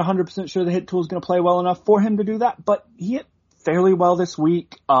not 100% sure the hit tool is going to play well enough for him to do that, but he hit fairly well this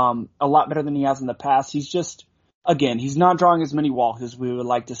week, a lot better than he has in the past. He's just, again, he's not drawing as many walks as we would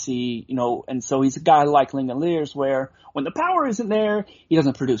like to see, and so he's a guy like Langeliers where when the power isn't there, he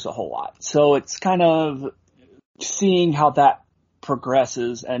doesn't produce a whole lot. So it's kind of seeing how that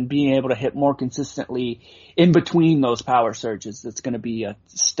progresses and being able to hit more consistently in between those power surges that's going to be a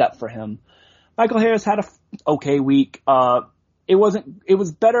step for him. Michael Harris had a okay week. It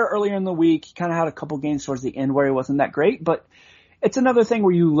was better earlier in the week. He kind of had a couple games towards the end where he wasn't that great, but it's another thing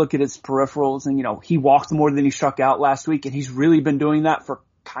where you look at his peripherals and, he walked more than he struck out last week, and he's really been doing that for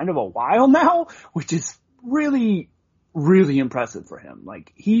kind of a while now, which is really, really impressive for him.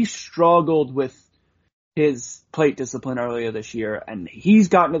 Like, he struggled with his plate discipline earlier this year, and he's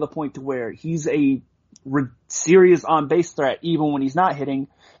gotten to the point to where he's a serious on-base threat even when he's not hitting,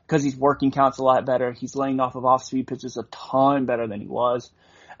 because he's working counts a lot better. He's laying off of off-speed pitches a ton better than he was.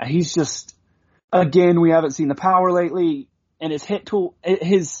 And he's just, again, we haven't seen the power lately, and his hit tool,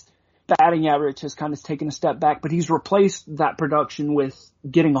 his batting average has kind of taken a step back, but he's replaced that production with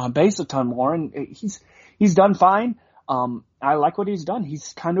getting on base a ton more, and he's done fine. I like what he's done.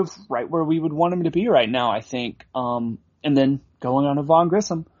 He's kind of right where we would want him to be right now, I think. And then going on to Vaughn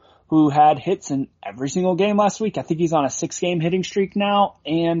Grissom, who had hits in every single game last week. I think he's on a 6-game hitting streak now.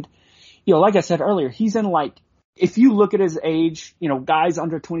 And, like I said earlier, he's in if you look at his age, guys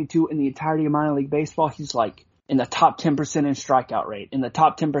under 22 in the entirety of minor league baseball, he's in the top 10% in strikeout rate, in the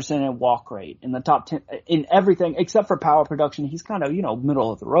top 10% in walk rate, in the top 10 in everything except for power production. He's kind of,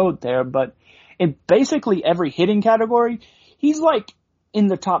 middle of the road there, but in basically every hitting category, he's in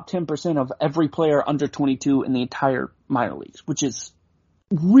the top 10% of every player under 22 in the entire minor leagues, which is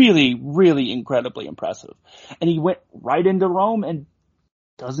really, really incredibly impressive. And he went right into Rome and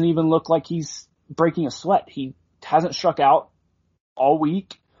doesn't even look like he's breaking a sweat. He hasn't struck out all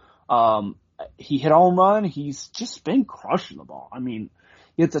week. He hit a home run. He's just been crushing the ball. I mean,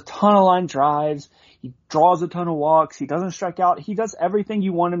 he hits a ton of line drives. He draws a ton of walks. He doesn't strike out. He does everything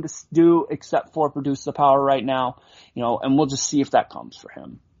you want him to do except for produce the power right now, and we'll just see if that comes for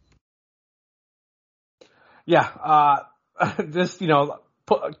him. Yeah.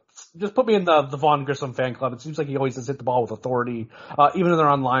 Just put me in the Vaughn Grissom fan club. It seems like he always has hit the ball with authority. Even when they're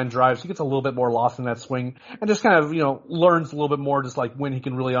on line drives, he gets a little bit more lost in that swing and just kind of, learns a little bit more just when he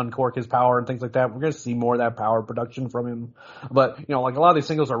can really uncork his power and things like that. We're going to see more of that power production from him. But, a lot of these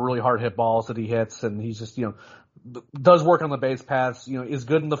singles are really hard hit balls that he hits, and he's just, does work on the base paths, is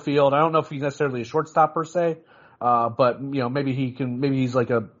good in the field. I don't know if he's necessarily a shortstop per se, but, maybe he's like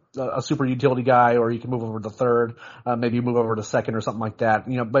a super utility guy, or he can move over to third, maybe move over to second or something like that.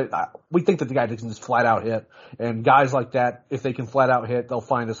 But we think that the guy can just flat out hit, and guys like that, if they can flat out hit, they'll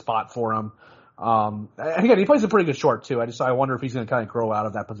find a spot for him. And again, he plays a pretty good short too. I wonder if he's going to kind of grow out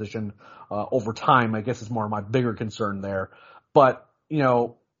of that position over time. I guess is more my bigger concern there. But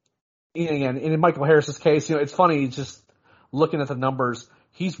again, in Michael Harris's case, it's funny just looking at the numbers.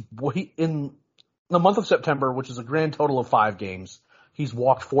 He in the month of September, which is a grand total of 5 games. He's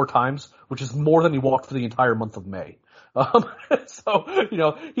walked 4 times, which is more than he walked for the entire month of May. So,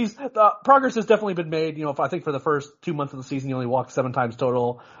 progress has definitely been made. I think for the first 2 months of the season, he only walked 7 times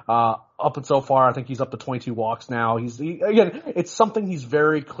total. Up and so far, I think he's up to 22 walks now. Again, it's something he's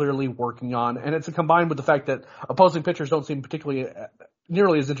very clearly working on, and it's combined with the fact that opposing pitchers don't seem particularly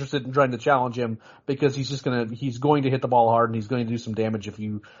nearly as interested in trying to challenge him, because he's going to hit the ball hard, and he's going to do some damage if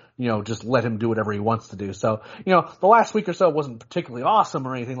you just let him do whatever he wants to do. So, the last week or so wasn't particularly awesome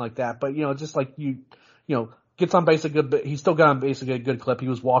or anything like that, but, just like give gets on base a good bit. He still got on base a good clip. He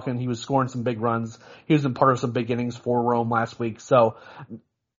was walking. He was scoring some big runs. He was in part of some big innings for Rome last week. So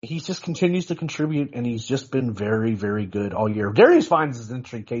he just continues to contribute, and he's just been very, very good all year. Darius Vines is an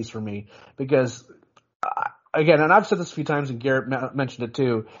interesting case for me because, again, and I've said this a few times, and Garrett mentioned it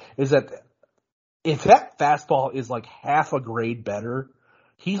too, is that if that fastball is like half a grade better,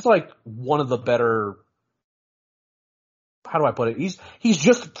 he's like one of the better. How do I put it? He's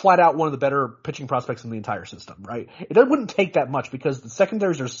just flat out one of the better pitching prospects in the entire system, right? It wouldn't take that much because the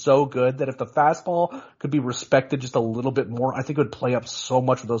secondaries are so good that if the fastball could be respected just a little bit more, I think it would play up so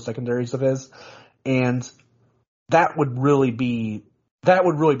much with those secondaries of his. And that would really be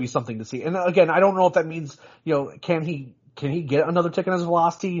something to see. And again, I don't know if that means, can he get another tick in his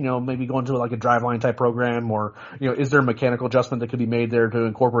velocity? Maybe go into like a driveline type program, or is there a mechanical adjustment that could be made there to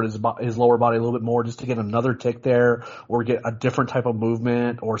incorporate his lower body a little bit more, just to get another tick there, or get a different type of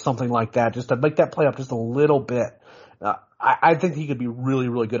movement or something like that, just to make that play up just a little bit. I think he could be really,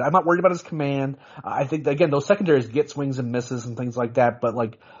 really good. I'm not worried about his command. I think again those secondaries get swings and misses and things like that, but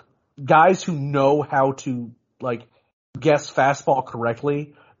like guys who know how to like guess fastball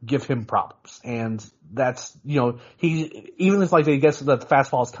correctly give him problems. And that's, he, even if like they guess that the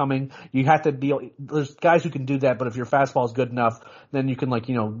fastball is coming, you have to there's guys who can do that, but if your fastball is good enough, then you can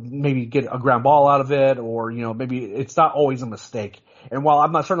maybe get a ground ball out of it, or, maybe it's not always a mistake. And while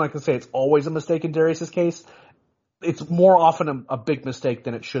I'm not certainly going to say it's always a mistake in Darius's case, it's more often a big mistake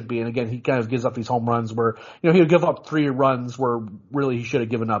than it should be. And again, he kind of gives up these home runs where, he'll give up 3 runs where really he should have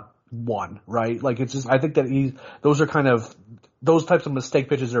given up 1, right? Like it's just, I think that those types of mistake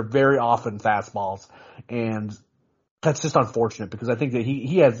pitches are very often fastballs, and that's just unfortunate because I think that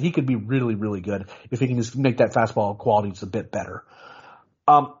he could be really, really good if he can just make that fastball quality just a bit better.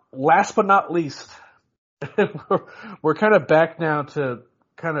 Last but not least, we're kind of back now to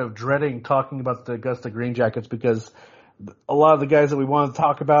kind of dreading talking about the Augusta Green Jackets because a lot of the guys that we want to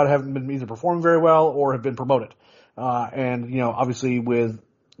talk about haven't been either performing very well or have been promoted. And obviously with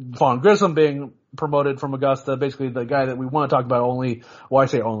Vaughn Grissom being promoted from Augusta, basically the guy that we want to talk about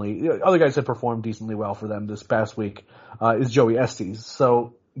other guys have performed decently well for them this past week, is Joey Estes.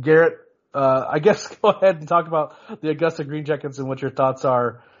 So Garrett, I guess go ahead and talk about the Augusta Green Jackets and what your thoughts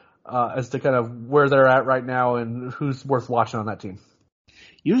are, as to kind of where they're at right now and who's worth watching on that team.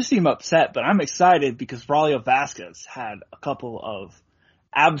 You seem upset, but I'm excited because Braulio Vasquez had a couple of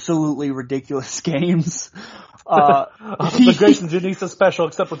absolutely ridiculous games. The Grayson Janisa special,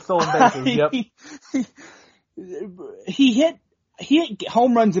 except with stolen bases. Yep. He hit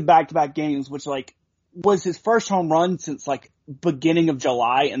home runs in back-to-back games, which was his first home run since beginning of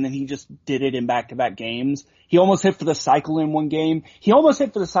July, and then he just did it in back-to-back games. He almost hit for the cycle in one game. He almost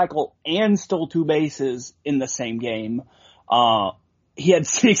hit for the cycle and stole 2 bases in the same game. He had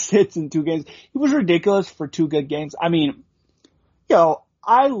 6 hits in 2 games. He was ridiculous for 2 good games. I mean,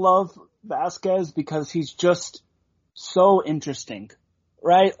 I love Vasquez because he's just so interesting,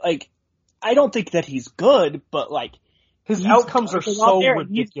 right? I don't think that he's good, but his outcomes are so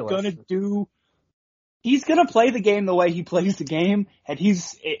ridiculous. He's gonna play the game the way he plays the game, and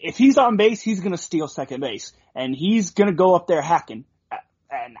if he's on base, he's gonna steal second base, and he's gonna go up there hacking.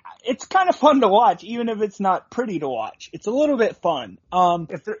 And it's kind of fun to watch, even if it's not pretty to watch. It's a little bit fun.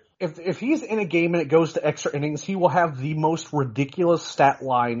 If he's in a game and it goes to extra innings, he will have the most ridiculous stat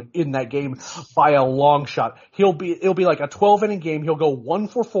line in that game by a long shot. It'll be like a 12-inning game. He'll go 1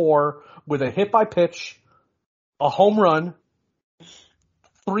 for 4 with a hit by pitch, a home run,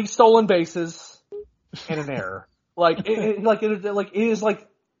 3 stolen bases, and an error. It is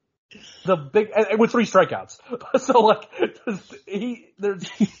the big, with 3 strikeouts. So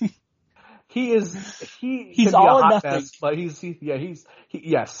he's all or nothing. Mess, but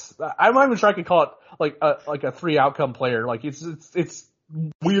yes. I'm not even sure I could call it like a 3 outcome player. It's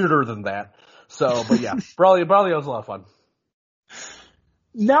weirder than that. So, but yeah, Braulio's a lot of fun.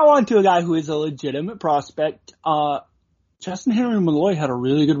 Now on to a guy who is a legitimate prospect. Justin Henry Malloy had a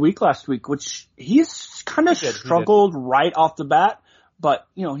really good week last week, which he's kind of struggled right off the bat. But,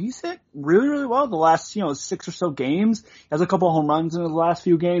 he's hit really, really well the last, 6 or so games. He has a couple of home runs in the last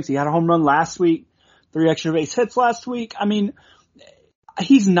few games. He had a home run last week, 3 extra base hits last week. I mean,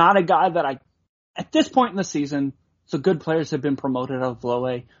 he's not a guy that at this point in the season, so good players have been promoted out of low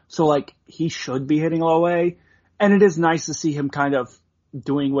A. So, he should be hitting low A. And it is nice to see him kind of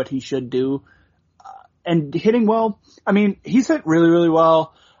doing what he should do. And hitting well. I mean, he's hit really, really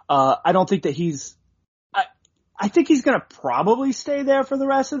well. I don't think that I think he's going to probably stay there for the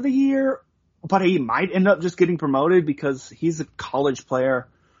rest of the year, but he might end up just getting promoted because he's a college player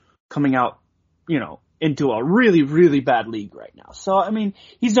coming out, into a really, really bad league right now. So, I mean,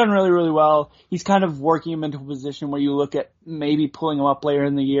 he's done really, really well. He's kind of working him into a position where you look at maybe pulling him up later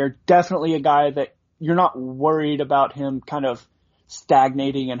in the year. Definitely a guy that you're not worried about him kind of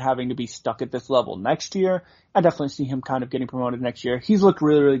stagnating and having to be stuck at this level next year. I definitely see him kind of getting promoted next year. He's looked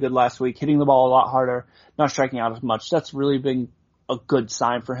really, really good last week, hitting the ball a lot harder, not striking out as much. That's really been a good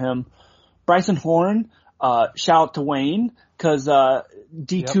sign for him. Bryson Horn, shout out to Wayne, cause,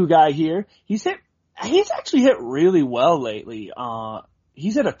 D2 guy here. He's actually hit really well lately.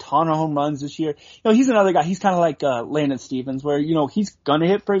 He's hit a ton of home runs this year. You know, he's another guy. He's kind of like, Landon Stevens where, you know, he's gonna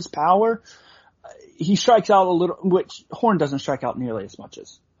hit for his power. He strikes out a little, which Horn doesn't strike out nearly as much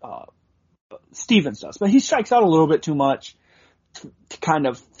as, Stevens does, but he strikes out a little bit too much to kind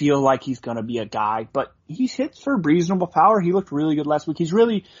of feel like he's gonna be a guy, but he hits for reasonable power. He looked really good last week. He's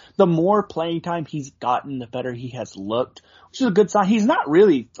really, the more playing time he's gotten, the better he has looked, which is a good sign. He's not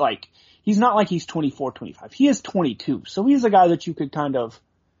really like, he's not like he's 24, 25. He is 22. So he's a guy that you could kind of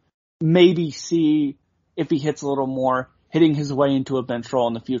maybe see if he hits a little more, hitting his way into a bench role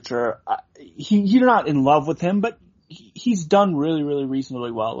in the future. You're not in love with him, but he's done really, really reasonably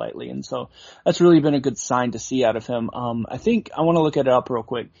well lately. And so that's really been a good sign to see out of him. I think I want to look it up real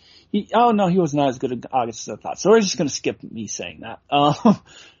quick. He was not as good in August as I thought. So we're just going to skip me saying that.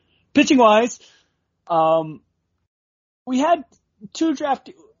 Pitching wise, we had two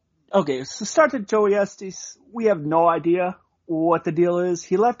draft. Okay, so started Joey Estes. We have no idea what the deal is.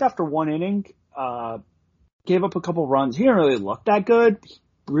 He left after one inning, gave up a couple runs. He didn't really look that good. He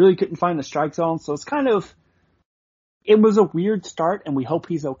really couldn't find the strike zone. So it was a weird start, and we hope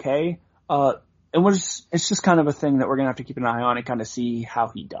he's okay. It's just kind of a thing that we're going to have to keep an eye on and kind of see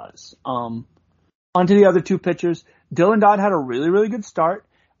how he does. On to the other two pitchers. Dylan Dodd had a really, really good start.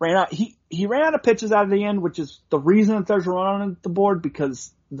 He ran out of pitches out of the end, which is the reason that there's a run on the board,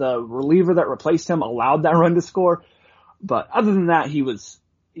 because the reliever that replaced him allowed that run to score. But other than that,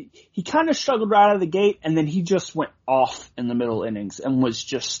 he kind of struggled right out of the gate, and then he just went off in the middle innings and was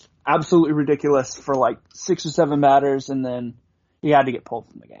just absolutely ridiculous for like 6 or 7 batters, and then he had to get pulled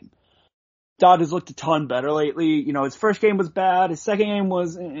from the game. Dodd has looked a ton better lately. You know, his first game was bad, his second game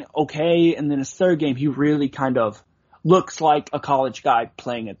was okay, and then his third game he really kind of looks like a college guy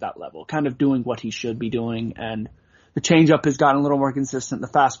playing at that level, kind of doing what he should be doing, and the changeup has gotten a little more consistent. The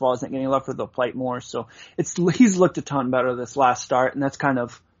fastball isn't getting left for the plate more, so he's looked a ton better this last start, and that's kind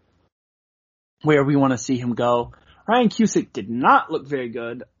of where we want to see him go. Ryan Cusick did not look very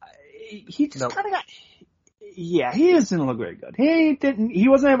good. He just kind of he doesn't look very good. He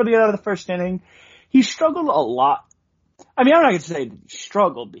wasn't able to get out of the first inning. He struggled a lot. I mean, I'm not going to say that he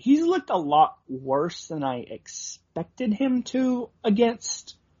struggled, but he's looked a lot worse than I expected him to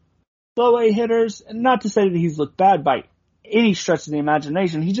against low A hitters. And not to say that he's looked bad by any stretch of the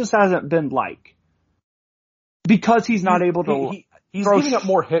imagination. He just hasn't been because he's not able to. He's giving up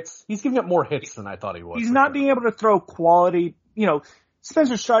more hits. He's giving up more hits than I thought he was. He's not being able to throw quality. You know,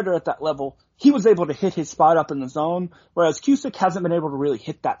 Spencer Strider at that level, he was able to hit his spot up in the zone, whereas Cusick hasn't been able to really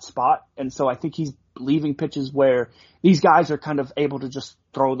hit that spot. And so I think he's leaving pitches where these guys are kind of able to just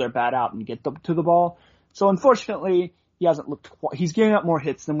throw their bat out and get them to the ball. So unfortunately, he hasn't he's giving up more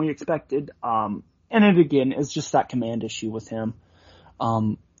hits than we expected. And it again is just that command issue with him.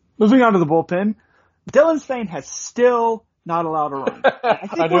 Moving on to the bullpen, Dylan Spain has still not allowed a run. I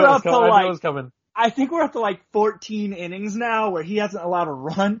think we're up to I think we're up to like 14 innings now where he hasn't allowed a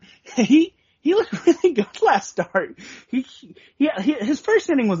run. He looked really good last start. His first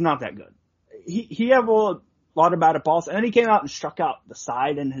inning was not that good. He had a lot of batted balls, and then he came out and struck out the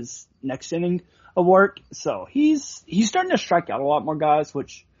side in his next inning of work. So he's starting to strike out a lot more guys,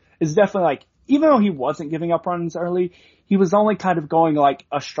 which is definitely like, even though he wasn't giving up runs early, he was only kind of going like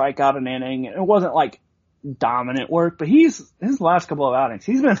a strikeout an inning. It wasn't like dominant work, but his last couple of outings,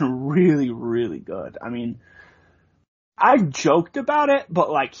 he's been really, really good. I mean, I've joked about it, but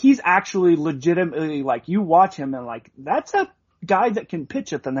like he's actually legitimately, like, you watch him and like, that's a guy that can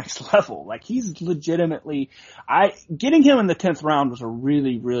pitch at the next level. Like, he's legitimately, getting him in the 10th round was a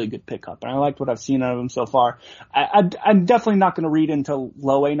really, really good pickup, and I liked what I've seen out of him so far. I'm definitely not going to read into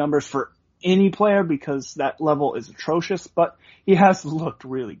low A numbers for any player because that level is atrocious, but he has looked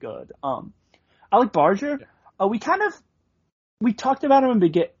really good. Alec Barger, we talked about him a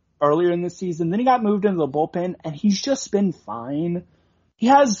bit earlier in the season. Then he got moved into the bullpen, and he's just been fine. He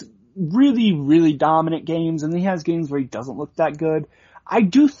has really, really dominant games, and then he has games where he doesn't look that good. I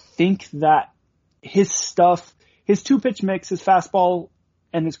do think that his 2-pitch mix, his fastball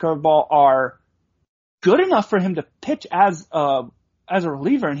and his curveball are good enough for him to pitch as a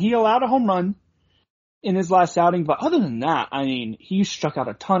reliever, and he allowed a home run in his last outing. But other than that, I mean, he struck out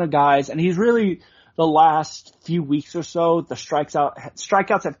a ton of guys, and he's really the last few weeks or so, the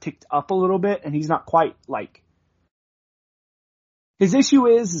strikeouts have ticked up a little bit, and he's not quite like. His issue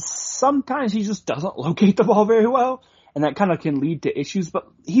is sometimes he just doesn't locate the ball very well, and that kind of can lead to issues. But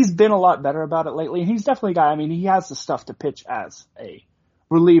he's been a lot better about it lately, and he's definitely a guy. I mean, he has the stuff to pitch as a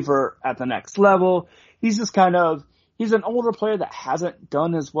reliever at the next level. He's just he's an older player that hasn't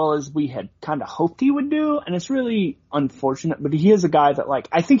done as well as we had kind of hoped he would do, and it's really unfortunate. But he is a guy that, like,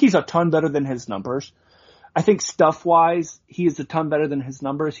 I think he's a ton better than his numbers. I think stuff-wise, he is a ton better than his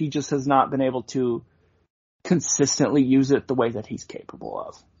numbers. He just has not been able to consistently use it the way that he's capable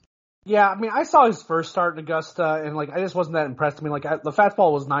of. Yeah, I mean, I saw his first start in Augusta, and, like, I just wasn't that impressed. I mean, like, the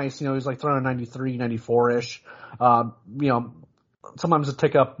fastball was nice. You know, he was, like, throwing a 93, 94-ish. You know, sometimes a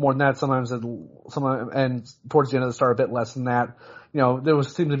tick up more than that, and towards the end of the start a bit less than that. You know, there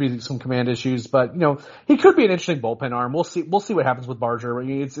seemed to be some command issues, but, you know, he could be an interesting bullpen arm. We'll see what happens with Barger.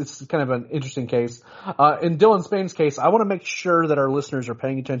 It's kind of an interesting case. In Dylan Spain's case, I want to make sure that our listeners are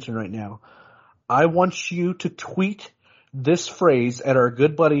paying attention right now. I want you to tweet this phrase at our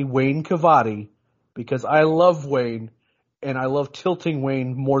good buddy Wayne Cavati, because I love Wayne, and I love tilting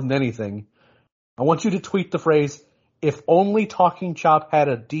Wayne more than anything. I want you to tweet the phrase, if only Talking Chop had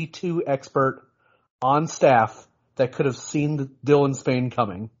a D2 expert on staff that could have seen the Dylan Spain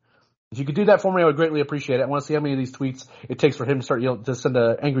coming. If you could do that for me, I would greatly appreciate it. I want to see how many of these tweets it takes for him to start to send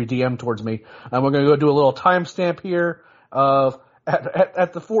an angry DM towards me. And we're going to go do a little timestamp here of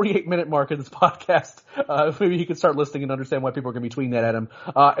at the 48-minute mark of this podcast. Maybe he could start listening and understand why people are going to be tweeting that at him.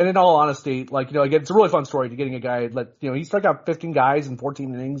 And in all honesty, like, you know, again, it's a really fun story to getting a guy he struck out 15 guys in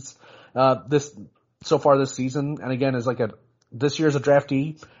 14 innings so far this season. And again, as this year as a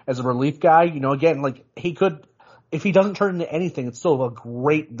draftee, as a relief guy, you know, again, like, he could, if he doesn't turn into anything, it's still a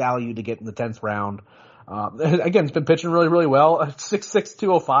great value to get in the 10th round. Again, he's been pitching really, really well. 6'6",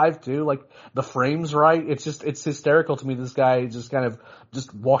 205 too. Like, the frame's right. It's hysterical to me. This guy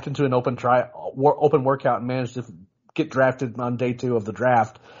just walked into an open workout and managed to get drafted on day 2 of the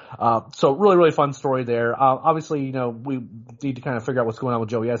draft. So really, really fun story there. Obviously, you know, we need to kind of figure out what's going on with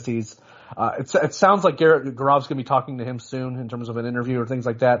Joey Estes. It sounds like Garrett Garov's going to be talking to him soon in terms of an interview or things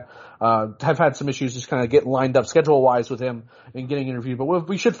like that. Have had some issues just kind of getting lined up schedule-wise with him and getting interviewed, but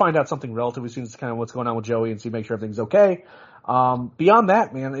we should find out something relatively soon as to kind of what's going on with Joey and make sure everything's okay. Beyond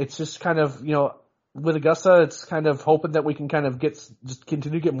that, man, it's just kind of, you know, with Augusta, it's kind of hoping that we can kind of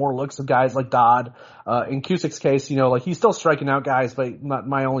continue to get more looks of guys like Dodd. In Cusick's case, you know, like, he's still striking out guys, but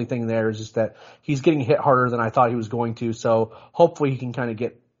my only thing there is just that he's getting hit harder than I thought he was going to. So hopefully he can kind of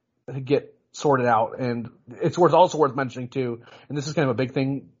get sorted out. And it's also worth mentioning too, and this is kind of a big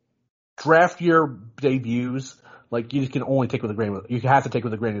thing, draft year debuts, like, you can only take with a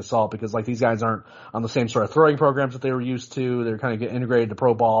grain of salt, because, like, these guys aren't on the same sort of throwing programs that they were used to. They're kind of getting integrated to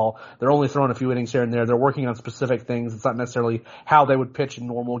pro ball. They're only throwing a few innings here and there. They're working on specific things. It's not necessarily how they would pitch in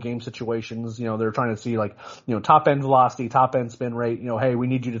normal game situations. You know, they're trying to see, like, you know, top end velocity, top end spin rate. You know, hey, we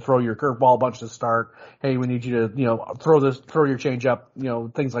need you to throw your curveball a bunch to start. Hey, we need you to, you know, throw your changeup, you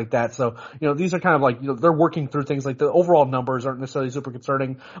know, things like that. So, you know, these are kind of like, you know, they're working through things. Like, the overall numbers aren't necessarily super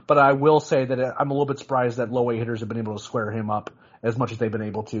concerning, but I will say that I'm a little bit surprised that low A hitters have been able to square him up as much as they've been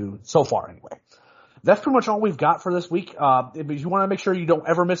able to so far anyway. That's pretty much all we've got for this week. If you want to make sure you don't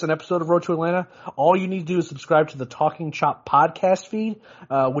ever miss an episode of Road to Atlanta, all you need to do is subscribe to the Talking Chop podcast feed,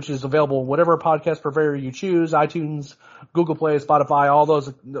 which is available in whatever podcast purveyor you choose, iTunes, Google Play, Spotify, all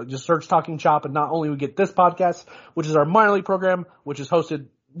those. Just search Talking Chop, and not only we get this podcast, which is our minor league program, which is hosted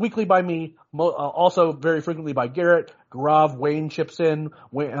weekly by me, also very frequently by Garrett, Garov, Wayne chips in,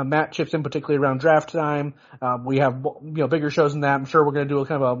 Matt chips in, particularly around draft time. We have, you know, bigger shows than that. I'm sure we're going to do a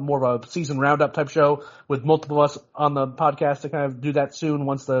kind of more of a season roundup type show with multiple of us on the podcast to kind of do that soon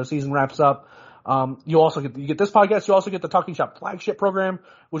once the season wraps up. You get this podcast. You also get the Talking Shop flagship program,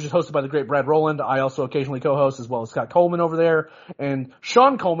 which is hosted by the great Brad Rowland. I also occasionally co-host, as well as Scott Coleman over there. And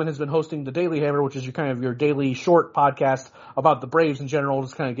Sean Coleman has been hosting the Daily Hammer, which is your daily short podcast about the Braves in general.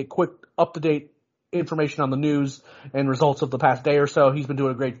 Just kind of get quick, up-to-date information on the news and results of the past day or so. He's been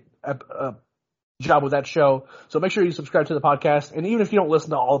doing a great job with that show. So make sure you subscribe to the podcast. And even if you don't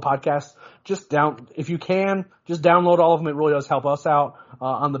listen to all the podcasts, if you can, just download all of them. It really does help us out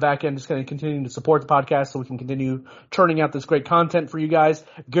on the back end, just kind of continuing to support the podcast so we can continue churning out this great content for you guys.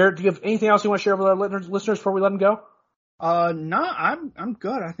 Garrett, do you have anything else you want to share with our listeners before we let them go? No, I'm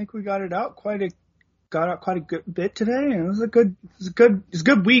good. I think we got out quite a good bit today, and it was a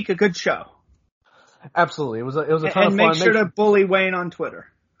good week, a good show. Absolutely. It was a ton of fun. And make sure to bully Wayne on Twitter.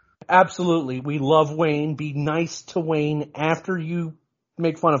 Absolutely. We love Wayne. Be nice to Wayne after you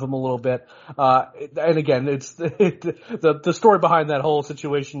make fun of him a little bit. And again, it's the story behind that whole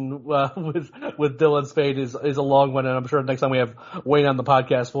situation with Dylan Spade is a long one, and I'm sure next time we have Wayne on the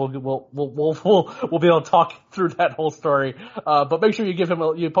podcast, we'll be able to talk through that whole story. But make sure you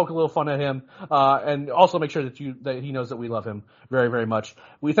you poke a little fun at him, and also make sure that he knows that we love him very, very much.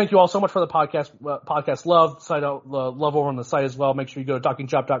 We thank you all so much for the podcast love, love over on the site as well. Make sure you go to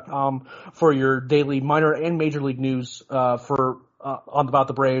talkingchop.com for your daily minor and major league news about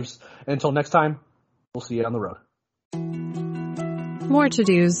the Braves. Until next time, we'll see you on the road. More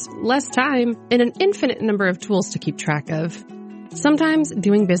to-dos, less time, and an infinite number of tools to keep track of. Sometimes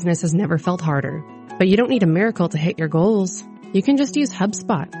doing business has never felt harder, but you don't need a miracle to hit your goals. You can just use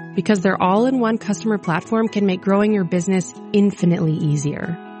HubSpot, because their all-in-one customer platform can make growing your business infinitely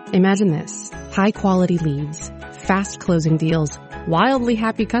easier. Imagine this: high-quality leads, fast closing deals, wildly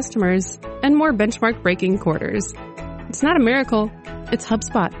happy customers, and more benchmark-breaking quarters. It's not a miracle, it's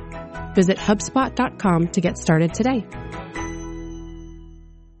HubSpot. Visit HubSpot.com to get started today.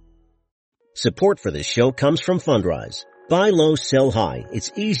 Support for this show comes from Fundrise. Buy low, sell high.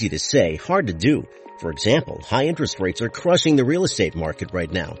 It's easy to say, hard to do. For example, high interest rates are crushing the real estate market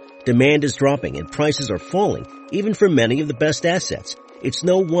right now. Demand is dropping and prices are falling, even for many of the best assets. It's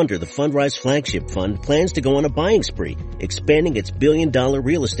no wonder the Fundrise Flagship Fund plans to go on a buying spree, expanding its billion-dollar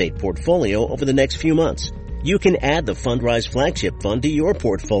real estate portfolio over the next few months. You can add the Fundrise Flagship Fund to your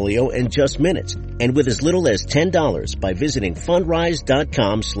portfolio in just minutes, and with as little as $10 by visiting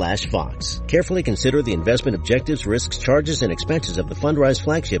fundrise.com/Fox. Carefully consider the investment objectives, risks, charges, and expenses of the Fundrise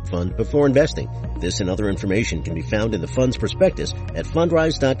Flagship Fund before investing. This and other information can be found in the fund's prospectus at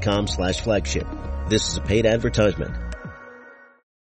fundrise.com/flagship. This is a paid advertisement.